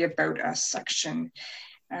go to the About Us section,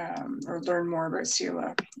 or learn more about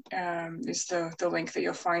CELA, is the link that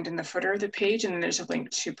you'll find in the footer of the page. And then there's a link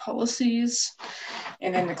to policies,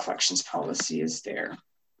 and then the collections policy is there.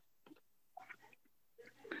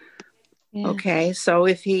 Yeah. Okay, so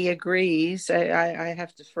if he agrees, I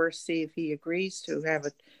have to first see if he agrees to have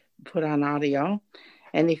it put on audio.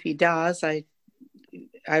 And if he does, I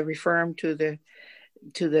refer him to the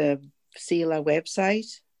CELA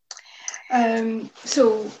website.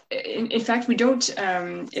 So in fact, we don't,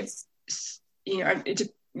 without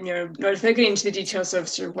getting into the details of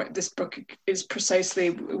sort of what this book is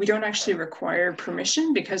precisely, we don't actually require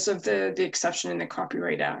permission because of the exception in the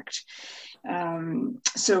Copyright Act.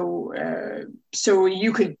 So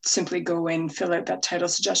you could simply go in, fill out that title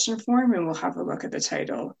suggestion form, and we'll have a look at the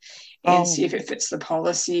title and see if it fits the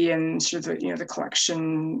policy and sort of the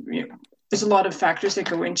collection. There's a lot of factors that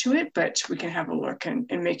go into it, but we can have a look and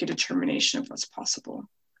make a determination of what's possible.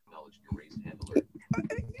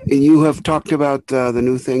 You have talked about the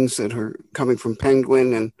new things that are coming from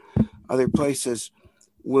Penguin and other places.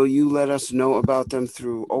 Will you let us know about them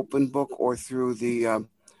through Open Book or through the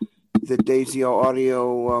Daisy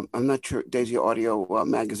Audio? I'm not sure, Daisy Audio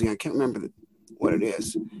magazine. I can't remember what it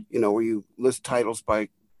is. Where you list titles by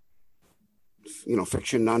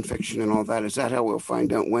fiction, nonfiction, and all that. Is that how we'll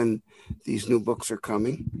find out when these new books are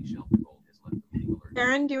coming?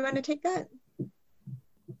 Karen, do you want to take that?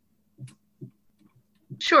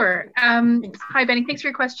 Sure. Hi, Benny. Thanks for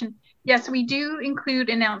your question. Yes, we do include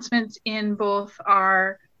announcements in both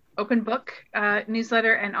our Open Book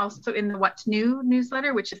newsletter and also in the What's New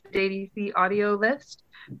newsletter, which is the Daisy Audio list.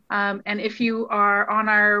 And if you are on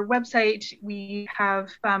our website, we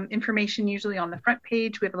have information usually on the front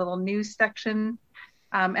page. We have a little news section.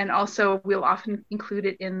 And also we'll often include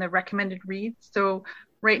it in the recommended reads. So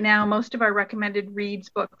right now, most of our recommended reads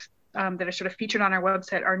books that are sort of featured on our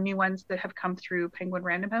website are new ones that have come through Penguin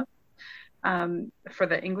Random House for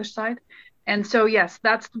the English side. And so, yes,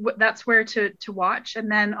 that's where to watch.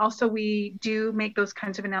 And then also we do make those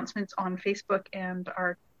kinds of announcements on Facebook and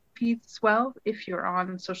our feeds as well, if you're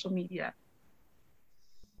on social media.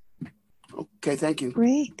 Okay, thank you.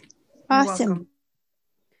 Great. Awesome.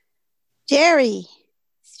 Jerry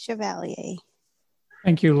Chevalier.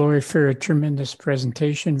 Thank you, Lori, for a tremendous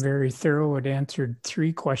presentation. Very thorough. It answered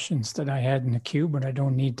 3 questions that I had in the queue, but I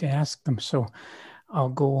don't need to ask them. So I'll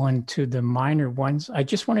go on to the minor ones. I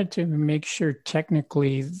just wanted to make sure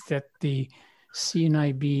technically that the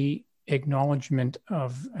CNIB acknowledgement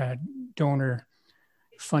of donor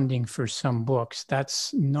funding for some books,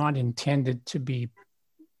 that's not intended to be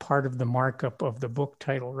part of the markup of the book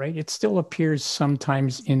title, right? It still appears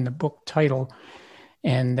sometimes in the book title,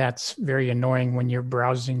 and that's very annoying when you're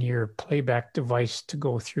browsing your playback device to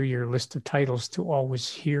go through your list of titles to always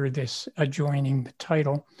hear this adjoining the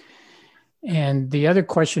title. And the other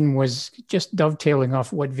question was just dovetailing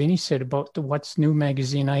off what Vinny said about the What's New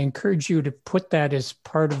magazine. I encourage you to put that as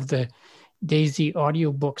part of the Daisy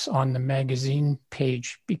audiobooks on the magazine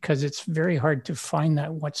page, because it's very hard to find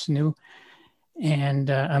that What's New. And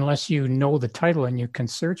unless you know the title and you can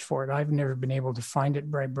search for it, I've never been able to find it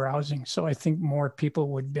by browsing. So I think more people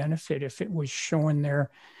would benefit if it was shown there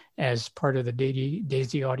as part of the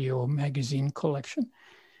Daisy Audio magazine collection.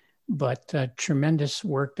 But tremendous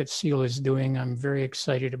work that CELA is doing. I'm very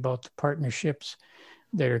excited about the partnerships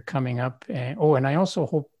that are coming up. And I also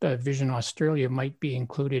hope Vision Australia might be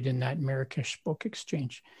included in that Marrakesh Book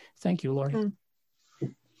Exchange. Thank you, Lori.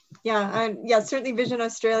 Yeah, certainly Vision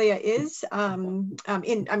Australia is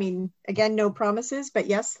again, no promises, but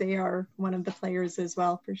yes, they are one of the players as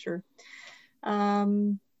well, for sure. I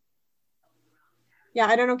don't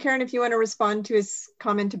know, Karen, if you want to respond to his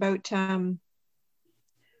comment about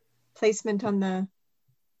placement on the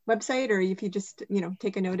website, or if you just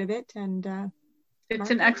take a note of it. And it's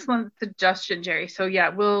an excellent suggestion, Jerry. So yeah,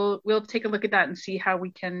 we'll take a look at that and see how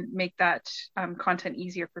we can make that content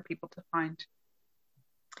easier for people to find.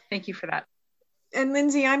 Thank you for that. And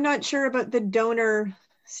Lindsay, I'm not sure about the donor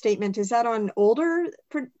statement. Is that on older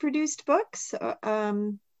produced books?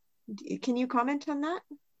 Can you comment on that?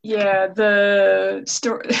 Yeah, the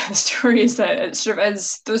story is that sort of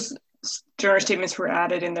as those donor statements were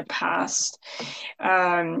added in the past,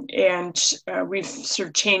 and we've sort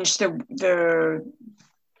of changed the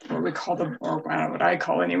what we call what I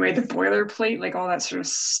call anyway, the boilerplate, like all that sort of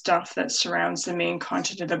stuff that surrounds the main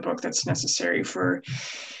content of the book that's necessary for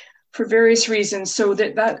for various reasons, so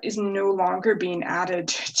that is no longer being added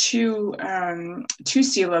to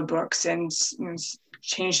CELA books, and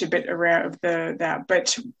changed a bit around that.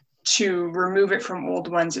 But to remove it from old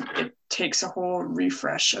ones, it takes a whole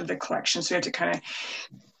refresh of the collection. So you have to kind of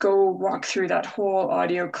go walk through that whole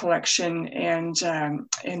audio collection and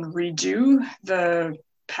redo the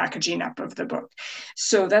packaging up of the book.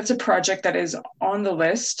 So that's a project that is on the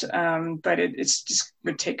list, but it's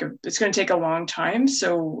going to take a long time.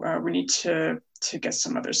 So we need to get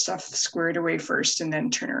some other stuff squared away first, and then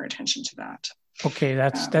turn our attention to that. Okay,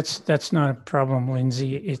 that's not a problem,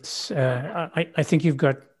 Lindsay. It's I think you've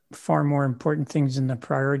got far more important things in the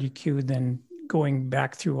priority queue than going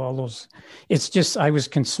back through all those. It's just I was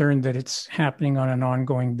concerned that it's happening on an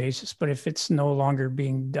ongoing basis, but if it's no longer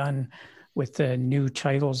being done with the new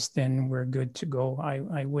titles, then we're good to go.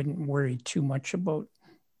 I wouldn't worry too much about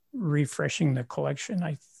refreshing the collection.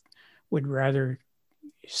 I would rather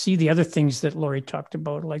see the other things that Lori talked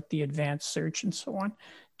about, like the advanced search and so on,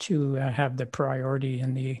 to have the priority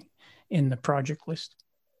in the project list.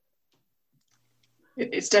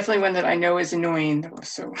 It's definitely one that I know is annoying, though,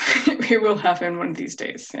 so it will happen one of these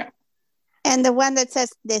days. Yeah. And the one that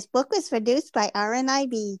says this book was produced by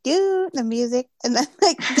RNIB, do the music, and then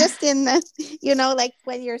like just in the, like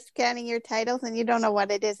when you're scanning your titles and you don't know what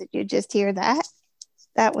it is, and you just hear that.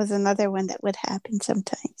 That was another one that would happen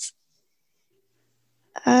sometimes.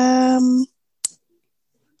 I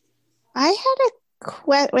had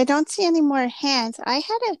I don't see any more hands. I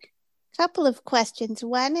had a couple of questions.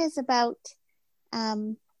 One is about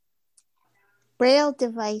Braille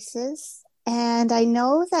devices. And I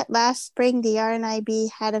know that last spring the RNIB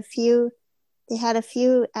had a few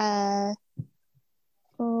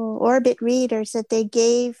Orbit readers that they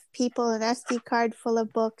gave people an SD card full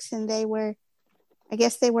of books, and I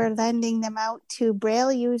guess they were lending them out to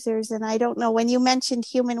Braille users. And I don't know, when you mentioned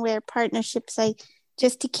HumanWare partnerships,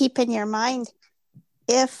 just to keep in your mind,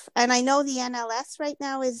 and I know the NLS right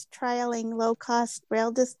now is trialing low-cost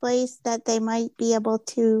Braille displays that they might be able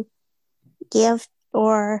to give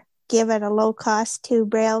at a low cost to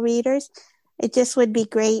Braille readers. It just would be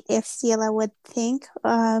great if CELA would think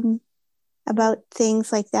about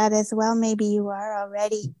things like that as well. Maybe you are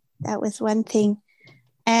already. That was one thing.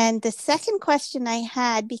 And the second question I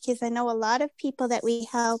had, because I know a lot of people that we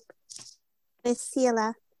help with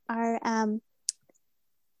CELA are,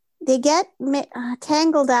 they get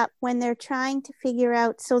tangled up when they're trying to figure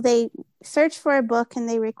out, so they search for a book and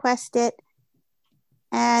they request it,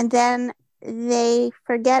 and then they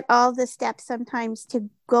forget all the steps sometimes to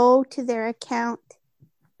go to their account,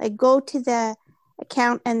 like go to the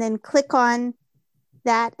account and then click on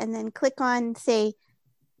that, and then click on, say,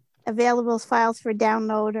 available files for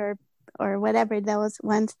download or whatever those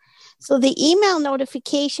ones. So the email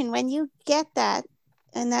notification, when you get that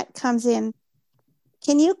and that comes in,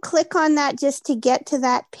 can you click on that just to get to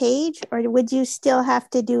that page, or would you still have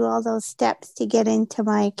to do all those steps to get into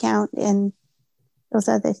my account and those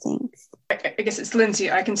other things? I guess it's Lindsay.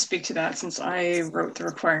 I can speak to that since I wrote the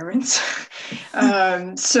requirements.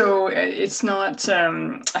 So it's not,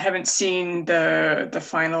 I haven't seen the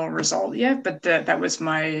final result yet, but that was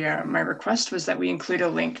my request, was that we include a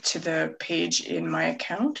link to the page in my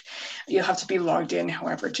account. You'll have to be logged in,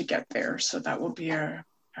 however, to get there. So that will be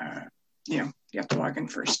you have to log in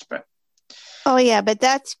first. But oh yeah, but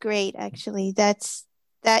that's great, actually. That,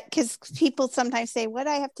 because people sometimes say, what,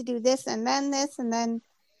 I have to do this and then this and then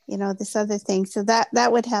this other thing. So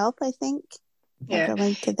that would help, I think. Yeah. The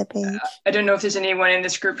link to the page. I don't know if there's anyone in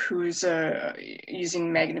this group who's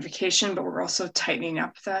using magnification, but we're also tightening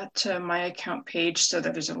up that My Account page so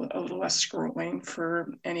that there's a little less scrolling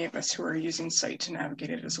for any of us who are using Sight to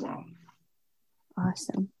navigate it as well.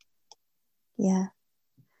 Awesome. Yeah.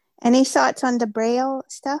 Any thoughts on the Braille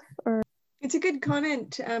stuff? Or it's a good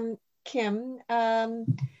comment, Kim.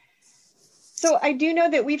 So I do know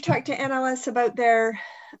that we've talked to NLS about their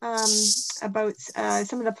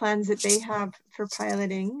some of the plans that they have for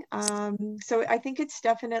piloting. So I think it's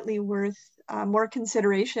definitely worth more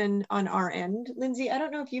consideration on our end. Lindsay, I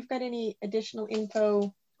don't know if you've got any additional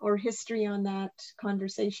info or history on that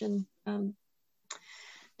conversation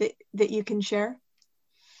that you can share.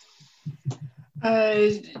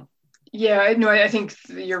 Yeah, no, I think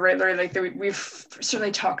you're right, Laurie. Like we've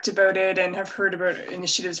certainly talked about it and have heard about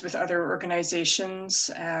initiatives with other organizations.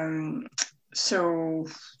 So,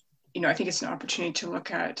 I think it's an opportunity to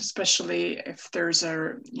look at, especially if there's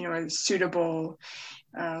a suitable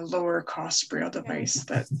lower cost Braille device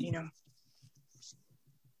that,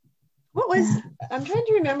 I'm trying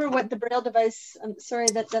to remember what the Braille device, I'm sorry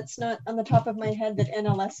that's not on the top of my head, that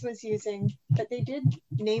NLS was using, but they did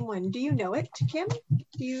name one. Do you know it, Kim?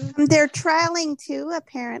 They're trialing two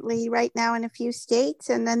apparently right now in a few states,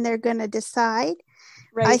 and then they're going to decide.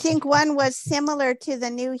 Right. I think one was similar to the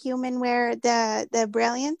new HumanWare, the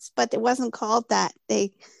Brilliance, but it wasn't called that.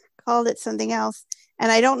 They called it something else.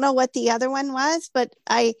 And I don't know what the other one was, but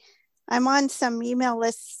I'm on some email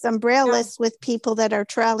lists, some Braille lists with people that are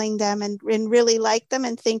trialing them and really like them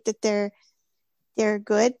and think that they're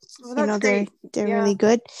good. Well, they're really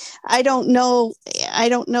good. I don't know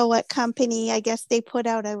what company. I guess they put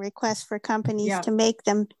out a request for companies to make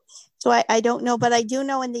them. So I don't know, but I do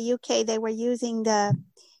know in the UK they were using the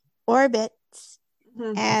Orbits,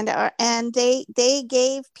 and they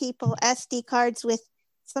gave people SD cards with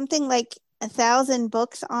something like 1,000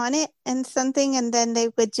 books on it and something, and then they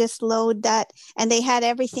would just load that, and they had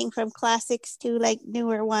everything from classics to like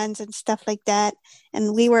newer ones and stuff like that.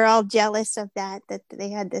 And we were all jealous of that they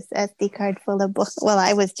had this SD card full of books. Well,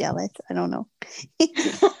 I was jealous. I don't know.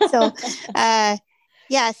 So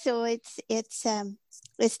so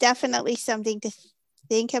it's definitely something to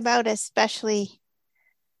think about, especially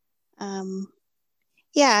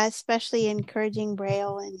especially encouraging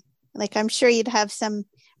Braille. And like, I'm sure you'd have some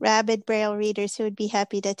rabid Braille readers who would be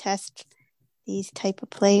happy to test these type of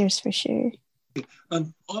players for sure.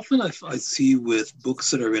 Often I see with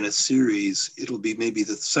books that are in a series, it'll be maybe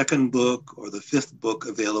the second book or the fifth book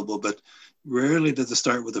available, but rarely does it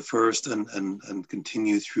start with the first and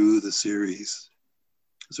continue through the series.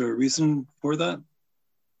 Is there a reason for that?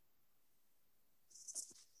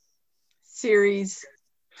 Series.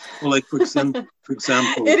 Well, like for example,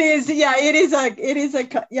 it is.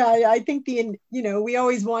 I think we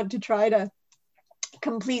always want to try to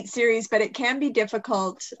complete series, but it can be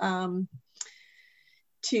difficult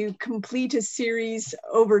to complete a series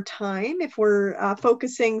over time if we're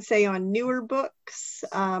focusing, say, on newer books.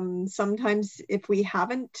 Sometimes if we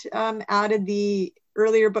haven't added the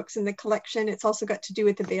earlier books in the collection, it's also got to do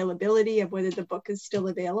with availability of whether the book is still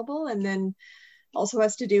available, and then also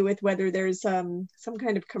has to do with whether there's some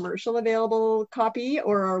kind of commercial available copy,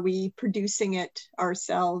 or are we producing it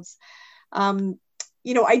ourselves. I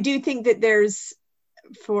do think that there's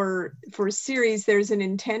for series, there's an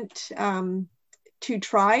intent to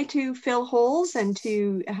try to fill holes and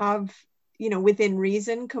to have, within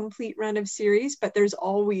reason, complete run of series, but there's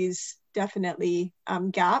always definitely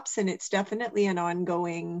gaps, and it's definitely an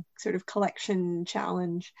ongoing sort of collection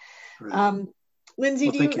challenge. Right.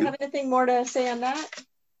 Lindsay, do you have anything more to say on that?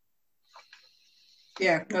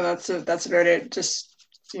 Yeah, no, that's about it. Just,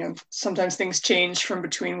 sometimes things change from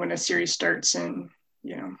between when a series starts and,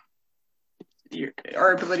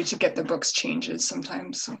 our ability to get the books changes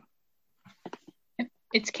sometimes. So.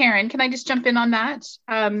 It's Karen. Can I just jump in on that?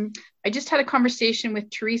 I just had a conversation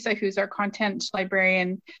with Teresa, who's our content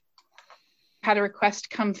librarian. Had a request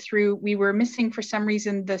come through. We were missing, for some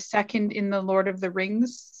reason, the second in the Lord of the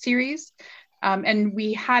Rings series. And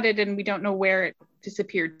we had it and we don't know where it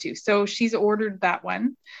disappeared to. So she's ordered that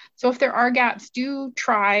one. So if there are gaps, do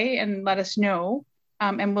try and let us know.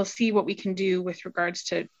 And we'll see what we can do with regards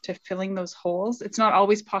to filling those holes. It's not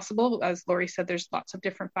always possible. As Lori said, there's lots of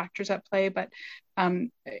different factors at play, but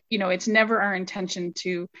it's never our intention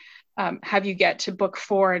to have you get to book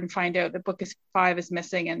 4 and find out that book 5 is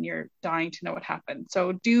missing and you're dying to know what happened.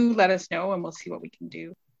 So do let us know and we'll see what we can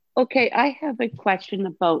do. Okay, I have a question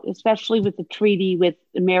about, especially with the treaty with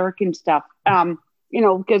American stuff,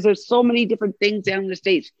 because there's so many different things down in the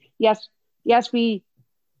States. Yes, we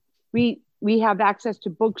have access to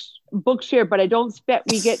Bookshare, but I don't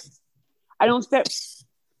expect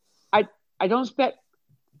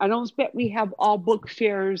we have all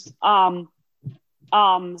Bookshares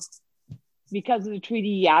because of the treaty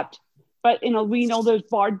yet. But, we know there's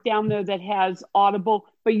Bard down there that has Audible,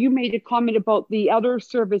 but you made a comment about the other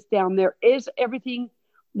service down there. Is everything,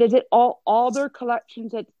 does it all their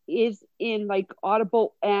collections that is in like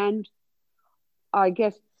Audible and I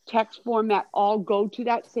guess text format all go to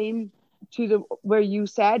that same, where you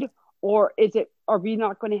said, or are we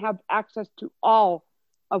not going to have access to all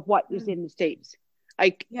of what is in the States?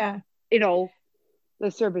 Like, the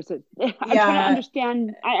services. I'm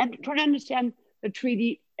trying to understand the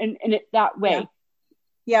treaty in it that way.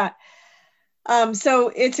 Yeah.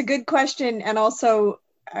 So it's a good question. And also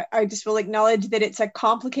I just will acknowledge that it's a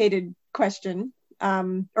complicated question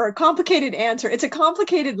or a complicated answer. It's a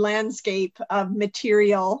complicated landscape of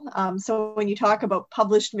material. So when you talk about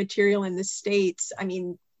published material in the States, I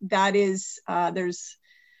mean, that is, there's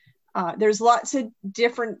lots of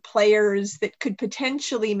different players that could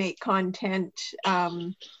potentially make content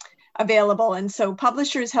available. And so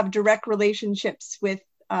publishers have direct relationships with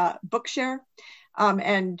Bookshare.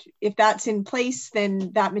 And if that's in place,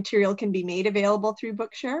 then that material can be made available through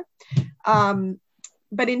Bookshare.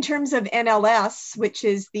 But in terms of NLS, which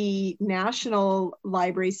is the National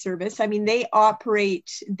Library Service, I mean,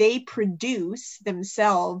 they produce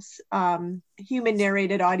themselves human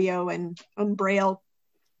narrated audio and Braille,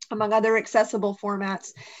 among other accessible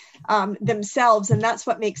formats themselves, and that's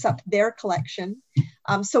what makes up their collection.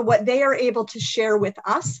 So what they are able to share with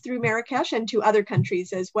us through Marrakesh and to other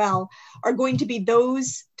countries as well are going to be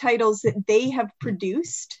those titles that they have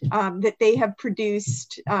produced,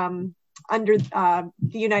 under the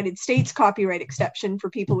United States copyright exception for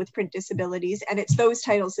people with print disabilities, and it's those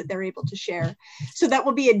titles that they're able to share. So that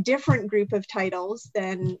will be a different group of titles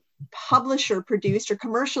than publisher produced or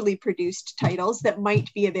commercially produced titles that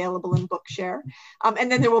might be available in Bookshare.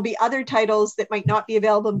 And then there will be other titles that might not be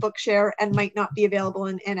available in Bookshare and might not be available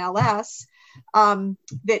in NLS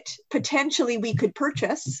that potentially we could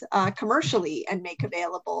purchase commercially and make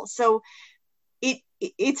available. So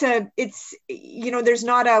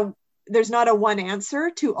there's not a one answer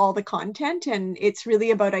to all the content, and it's really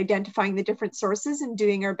about identifying the different sources and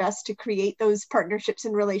doing our best to create those partnerships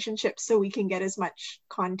and relationships so we can get as much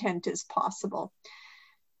content as possible.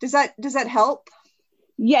 Does that help?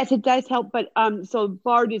 Yes, it does help. But so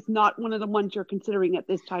BARD is not one of the ones you're considering at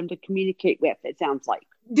this time to communicate with, it sounds like.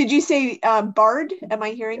 Did you say BARD? Am I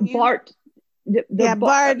hearing you? BARD. BARD.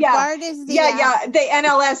 BARD is the the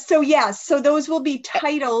NLS. So yes, so those will be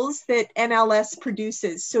titles that NLS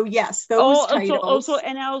produces. So yes, those titles. Also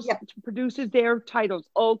NLS produces their titles.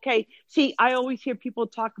 Okay. See, I always hear people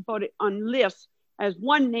talk about it on lists as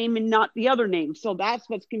one name and not the other name. So that's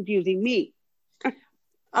what's confusing me.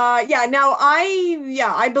 I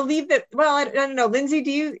believe that, well, I don't know,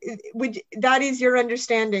 Lindsay, that is your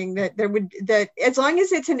understanding that as long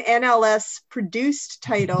as it's an NLS produced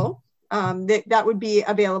title, that would be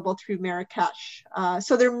available through Marrakesh.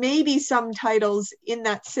 So there may be some titles in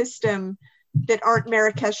that system that aren't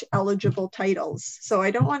Marrakesh eligible titles. So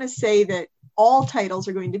I don't want to say that all titles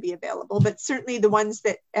are going to be available, but certainly the ones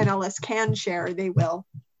that NLS can share, they will.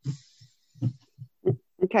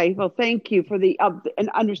 Okay, well, thank you for a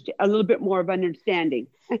little bit more of understanding.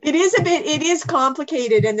 It is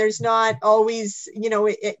complicated, and there's not always,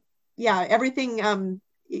 everything.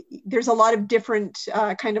 There's a lot of different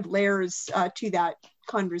kind of layers to that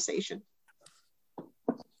conversation.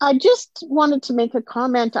 I just wanted to make a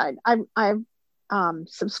comment. I've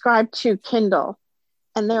subscribed to Kindle,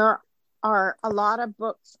 and there are a lot of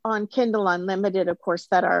books on Kindle Unlimited, of course,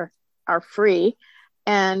 that are free.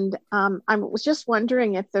 And I was just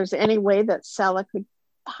wondering if there's any way that CELA could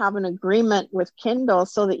have an agreement with Kindle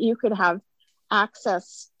so that you could have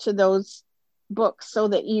access to those books, so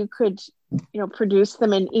that you could, produce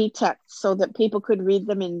them in e-text so that people could read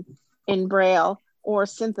them in Braille or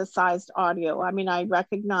synthesized audio. I mean, I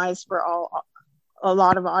recognize a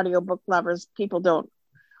lot of audiobook lovers, people don't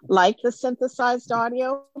like the synthesized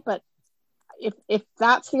audio, but if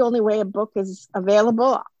that's the only way a book is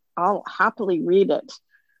available, I'll happily read it.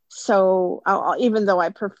 So even though I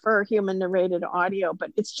prefer human narrated audio,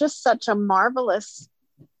 but it's just such a marvelous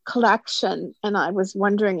collection. And I was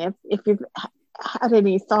wondering if you've had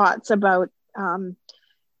any thoughts about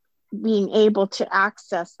being able to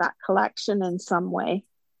access that collection in some way.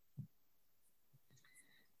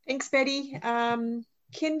 Thanks, Betty.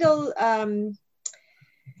 Kindle.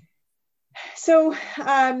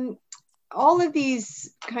 All of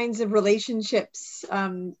these kinds of relationships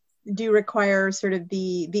do require sort of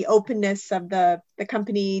the openness of the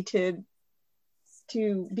company to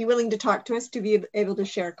be willing to talk to us, to be able to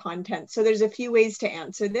share content. So there's a few ways to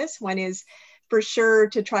answer this. One is for sure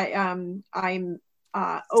to try, I'm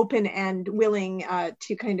open and willing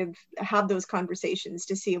to kind of have those conversations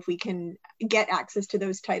to see if we can get access to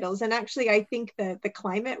those titles. And actually, I think that the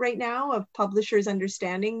climate right now of publishers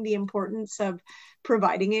understanding the importance of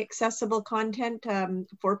providing accessible content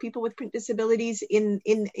for people with print disabilities in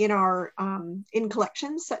our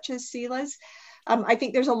collections such as CELA's. I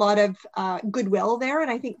think there's a lot of goodwill there, and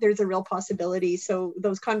I think there's a real possibility. So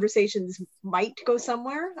those conversations might go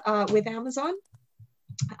somewhere with Amazon.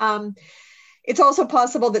 It's also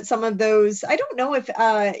possible that some of those, I don't know if,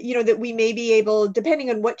 that we may be able, depending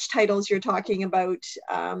on which titles you're talking about,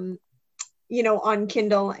 on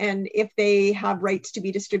Kindle, and if they have rights to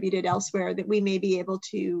be distributed elsewhere, that we may be able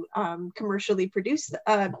to commercially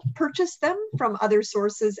purchase them from other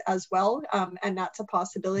sources as well. And that's a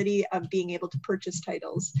possibility of being able to purchase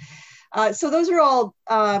titles. So those are all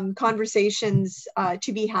conversations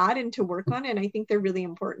to be had and to work on, and I think they're really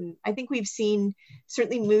important. I think we've seen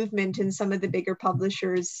certainly movement in some of the bigger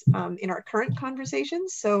publishers in our current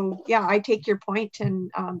conversations. So yeah, I take your point,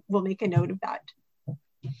 and we'll make a note of that.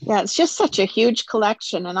 Yeah, it's just such a huge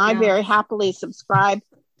collection, and I very happily subscribe,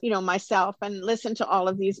 myself, and listen to all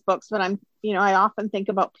of these books. But I often think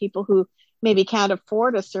about people who maybe can't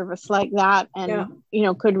afford a service like that, and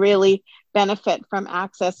could really benefit from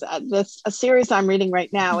access. A series I'm reading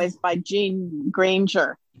right now is by Jean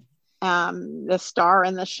Granger, the Star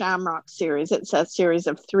and the Shamrock series. It's a series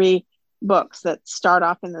of 3 books that start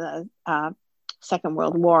off in the Second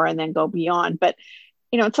World War and then go beyond. But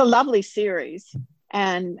it's a lovely series.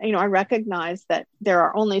 And, I recognize that there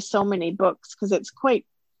are only so many books because it's quite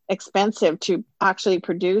expensive to actually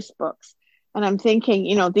produce books. And I'm thinking,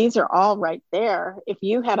 these are all right there. If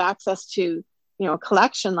you had access to, a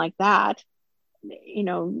collection like that,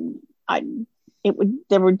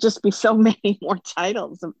 there would just be so many more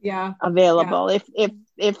titles available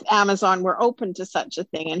if Amazon were open to such a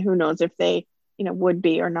thing. And who knows if they, would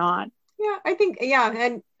be or not. Yeah, I think,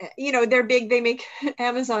 and they're big. They make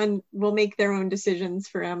Amazon will make their own decisions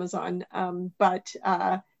for Amazon, but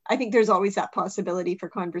I think there's always that possibility for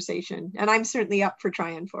conversation, and I'm certainly up for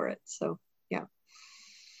trying for it. So yeah.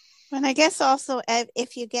 And I guess also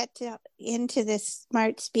if you get into this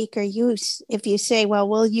smart speaker use, if you say, well,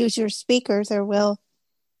 we'll use your speakers or we'll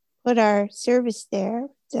put our service there,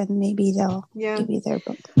 then maybe they'll give you their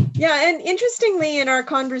book. Yeah, and interestingly, in our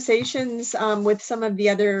conversations with some of the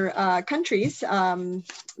other countries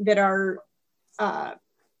that are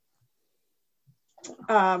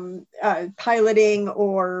piloting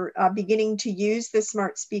or beginning to use the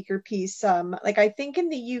smart speaker piece, like I think in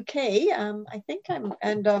the UK,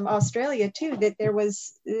 and Australia too, that there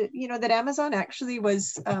was, that Amazon actually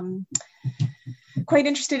was quite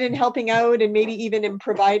interested in helping out and maybe even in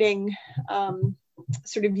providing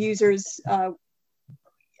sort of users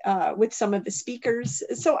with some of the speakers.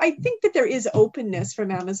 So I think that there is openness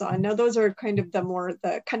from Amazon. Now, those are kind of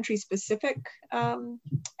the country specific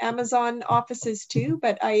Amazon offices too,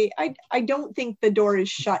 but I don't think the door is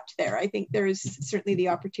shut there. I think there is certainly the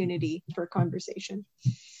opportunity for conversation.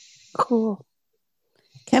 Cool.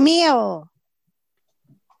 Camille.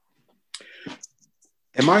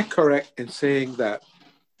 Am I correct in saying that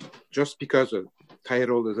just because a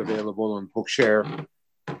title is available on Bookshare,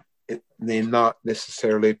 it may not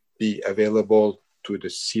necessarily be available to the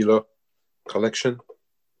CELA collection?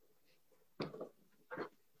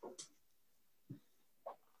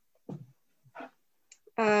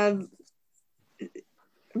 I'm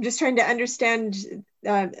just trying to understand.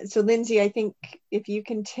 So Lindsay, I think if you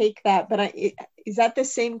can take that, but is that the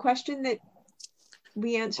same question that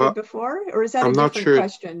we answered before, or is that a different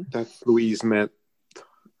question? I'm not sure that Louise meant,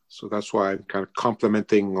 so that's why I'm kind of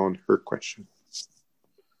complimenting on her question.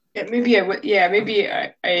 Yeah, maybe I would. Yeah, maybe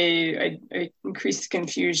I increased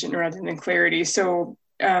confusion rather than clarity. So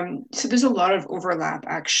there's a lot of overlap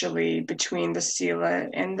actually between the CELA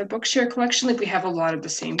and the Bookshare collection. Like we have a lot of the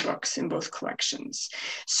same books in both collections.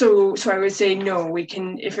 So I would say no. We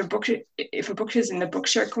can if a book is in the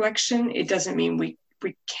Bookshare collection, it doesn't mean we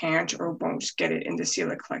can't or won't get it in the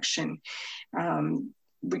CELA collection.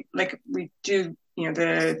 We do.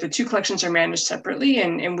 The 2 collections are managed separately,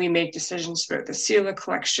 and we make decisions about the CELA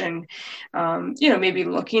collection, maybe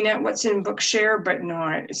looking at what's in Bookshare, but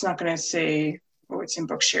it's not going to say, oh, it's in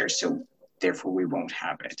Bookshare, so therefore we won't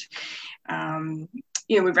have it.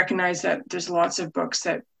 We recognize that there's lots of books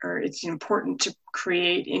that it's important to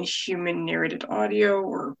create in human narrated audio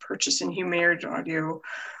or purchase in human narrated audio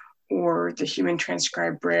or the human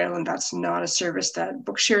transcribed braille, and that's not a service that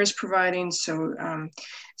Bookshare is providing. So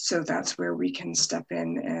that's where we can step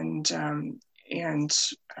in and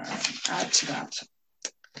add to that.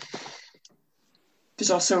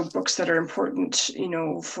 There's also books that are important,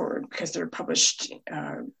 because they're published,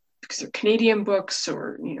 because they're Canadian books,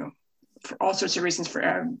 or for all sorts of reasons. For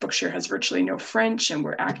Bookshare has virtually no French, and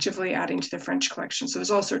we're actively adding to the French collection. So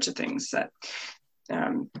there's all sorts of things that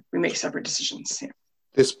we make separate decisions. Yeah.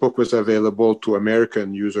 This book was available to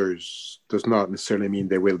American users does not necessarily mean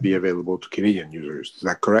they will be available to Canadian users. Is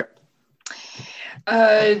that correct?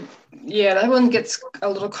 Yeah, that one gets a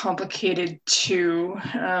little complicated too.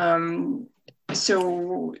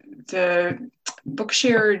 So the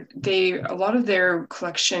Bookshare, a lot of their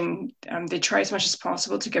collection, they try as much as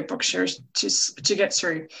possible to get Bookshare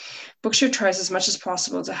Bookshare tries as much as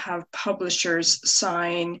possible to have publishers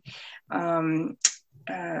sign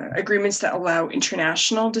agreements that allow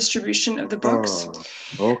international distribution of the books.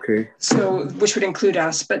 Okay. So, which would include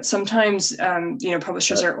us, but sometimes,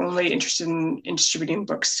 publishers are only interested in distributing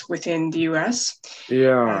books within the US.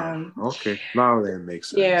 Yeah. Okay. Now that makes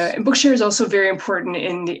sense. Yeah. And Bookshare is also very important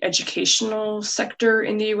in the educational sector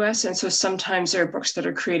in the US. And so sometimes there are books that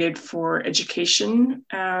are created for education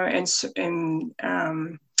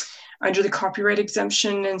under the copyright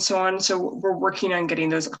exemption and so on. So we're working on getting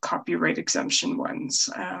those copyright exemption ones.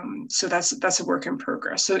 So that's a work in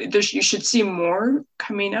progress. So you should see more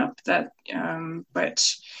coming up but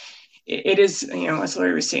it is, as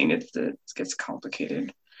Larry was saying, it gets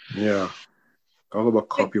complicated. Yeah. All about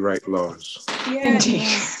copyright laws. Yeah.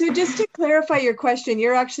 So just to clarify your question,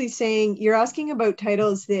 you're actually saying, you're asking about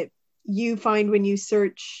titles that you find when you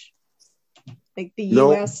search like the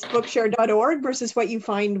usbookshare.org versus what you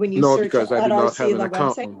find when you search because I at do our not have an CELA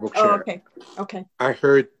account website? on Bookshare. Oh, okay. I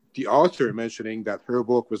heard the author mentioning that her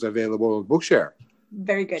book was available on Bookshare.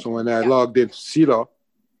 Very good. So when I logged into CELA,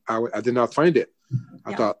 I did not find it.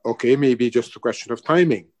 I thought, okay, maybe just a question of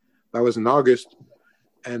timing. That was in August.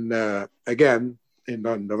 And again, in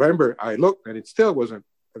November, I looked and it still wasn't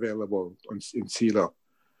available in CELA.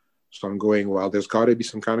 So I'm going, well, there's got to be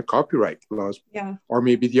some kind of copyright laws. Yeah. Or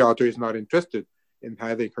maybe the author is not interested in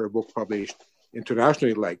having her book published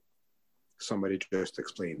internationally, like somebody just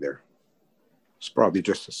explained there. It's probably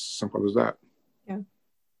just as simple as that. Yeah.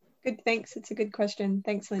 Good. Thanks. It's a good question.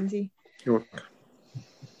 Thanks, Lindsay. You're welcome.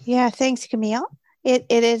 Yeah. Thanks, Camille. It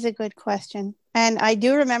is a good question. And I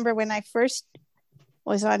do remember when I first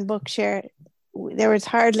was on Bookshare,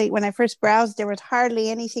 when I first browsed, there was hardly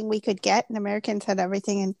anything we could get, and Americans had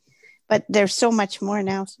everything. But there's so much more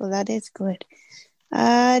now, so that is good.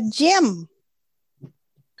 Jim.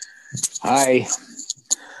 Hi.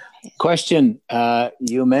 Question.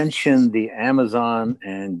 You mentioned the Amazon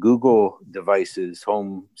and Google devices,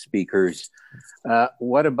 home speakers.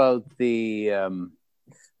 What about the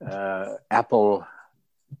Apple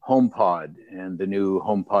HomePod and the new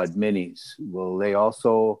HomePod minis? Will they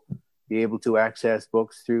also be able to access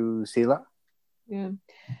books through CELA? Yeah.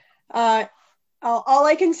 All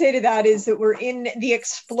I can say to that is that we're in the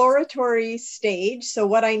exploratory stage. So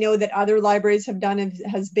what I know that other libraries have done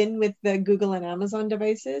has been with the Google and Amazon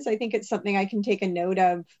devices. I think it's something I can take a note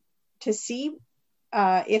of to see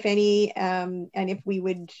if any, and if we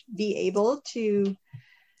would be able to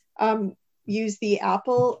use the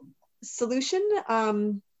Apple solution.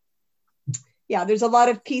 There's a lot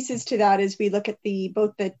of pieces to that as we look at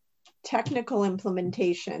both the technical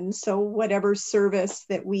implementation. So whatever service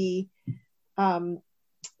that we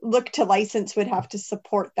look to license would have to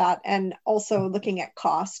support that, and also looking at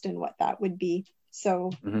cost and what that would be.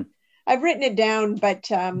 So I've written it down,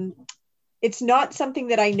 but it's not something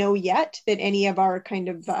that I know yet that any of our kind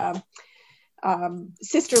of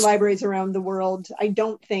sister libraries around the world, I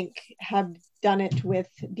don't think, have done it with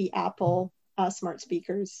the Apple smart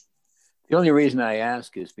speakers. The only reason I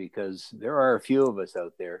ask is because there are a few of us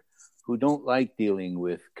out there who don't like dealing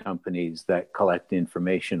with companies that collect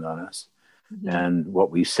information on us and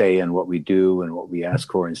what we say and what we do and what we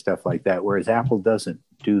ask for and stuff like that, whereas Apple doesn't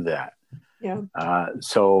do that. Yeah.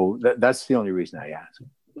 So that's the only reason I ask.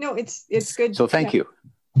 No, it's good. So thank you.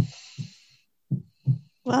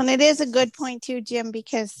 Well, and it is a good point too, Jim,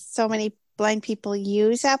 because so many blind people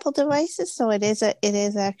use Apple devices. So it is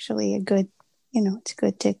actually a good, it's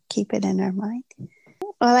good to keep it in our mind.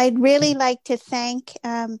 Well, I'd really like to thank,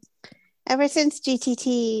 ever since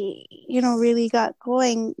GTT, really got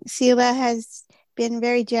going, CELA has been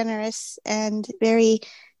very generous and very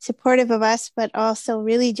supportive of us, but also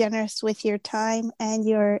really generous with your time and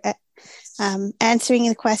your answering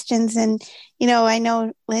the questions. And, I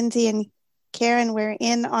know Lindsay and Karen were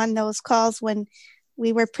in on those calls when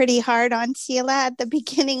we were pretty hard on CELA at the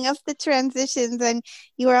beginning of the transitions, and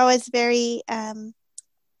you were always very,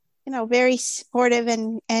 very supportive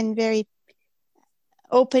and very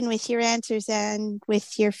open with your answers and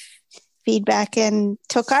with your feedback, and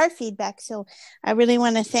took our feedback. So I really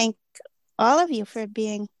want to thank all of you for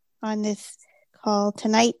being on this call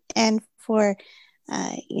tonight, and for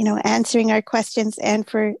answering our questions, and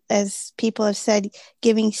for, as people have said,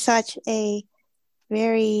 giving such a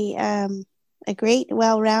very a great,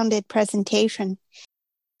 well-rounded presentation.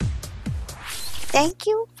 Thank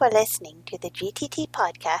you for listening to the GTT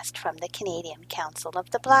podcast from the Canadian Council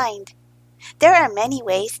of the Blind. There are many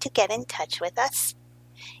ways to get in touch with us.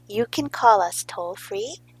 You can call us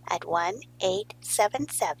toll-free at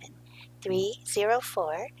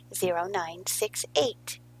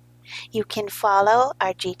 1-877-304-0968. You can follow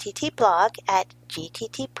our GTT blog at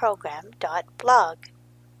gttprogram.blog.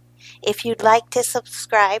 If you'd like to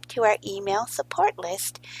subscribe to our email support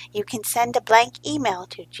list, you can send a blank email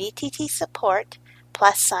to gttsupport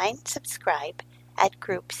 +subscribe at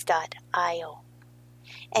groups.io.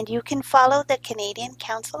 And you can follow the Canadian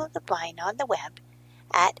Council of the Blind on the web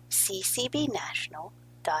at ccbnational.ca.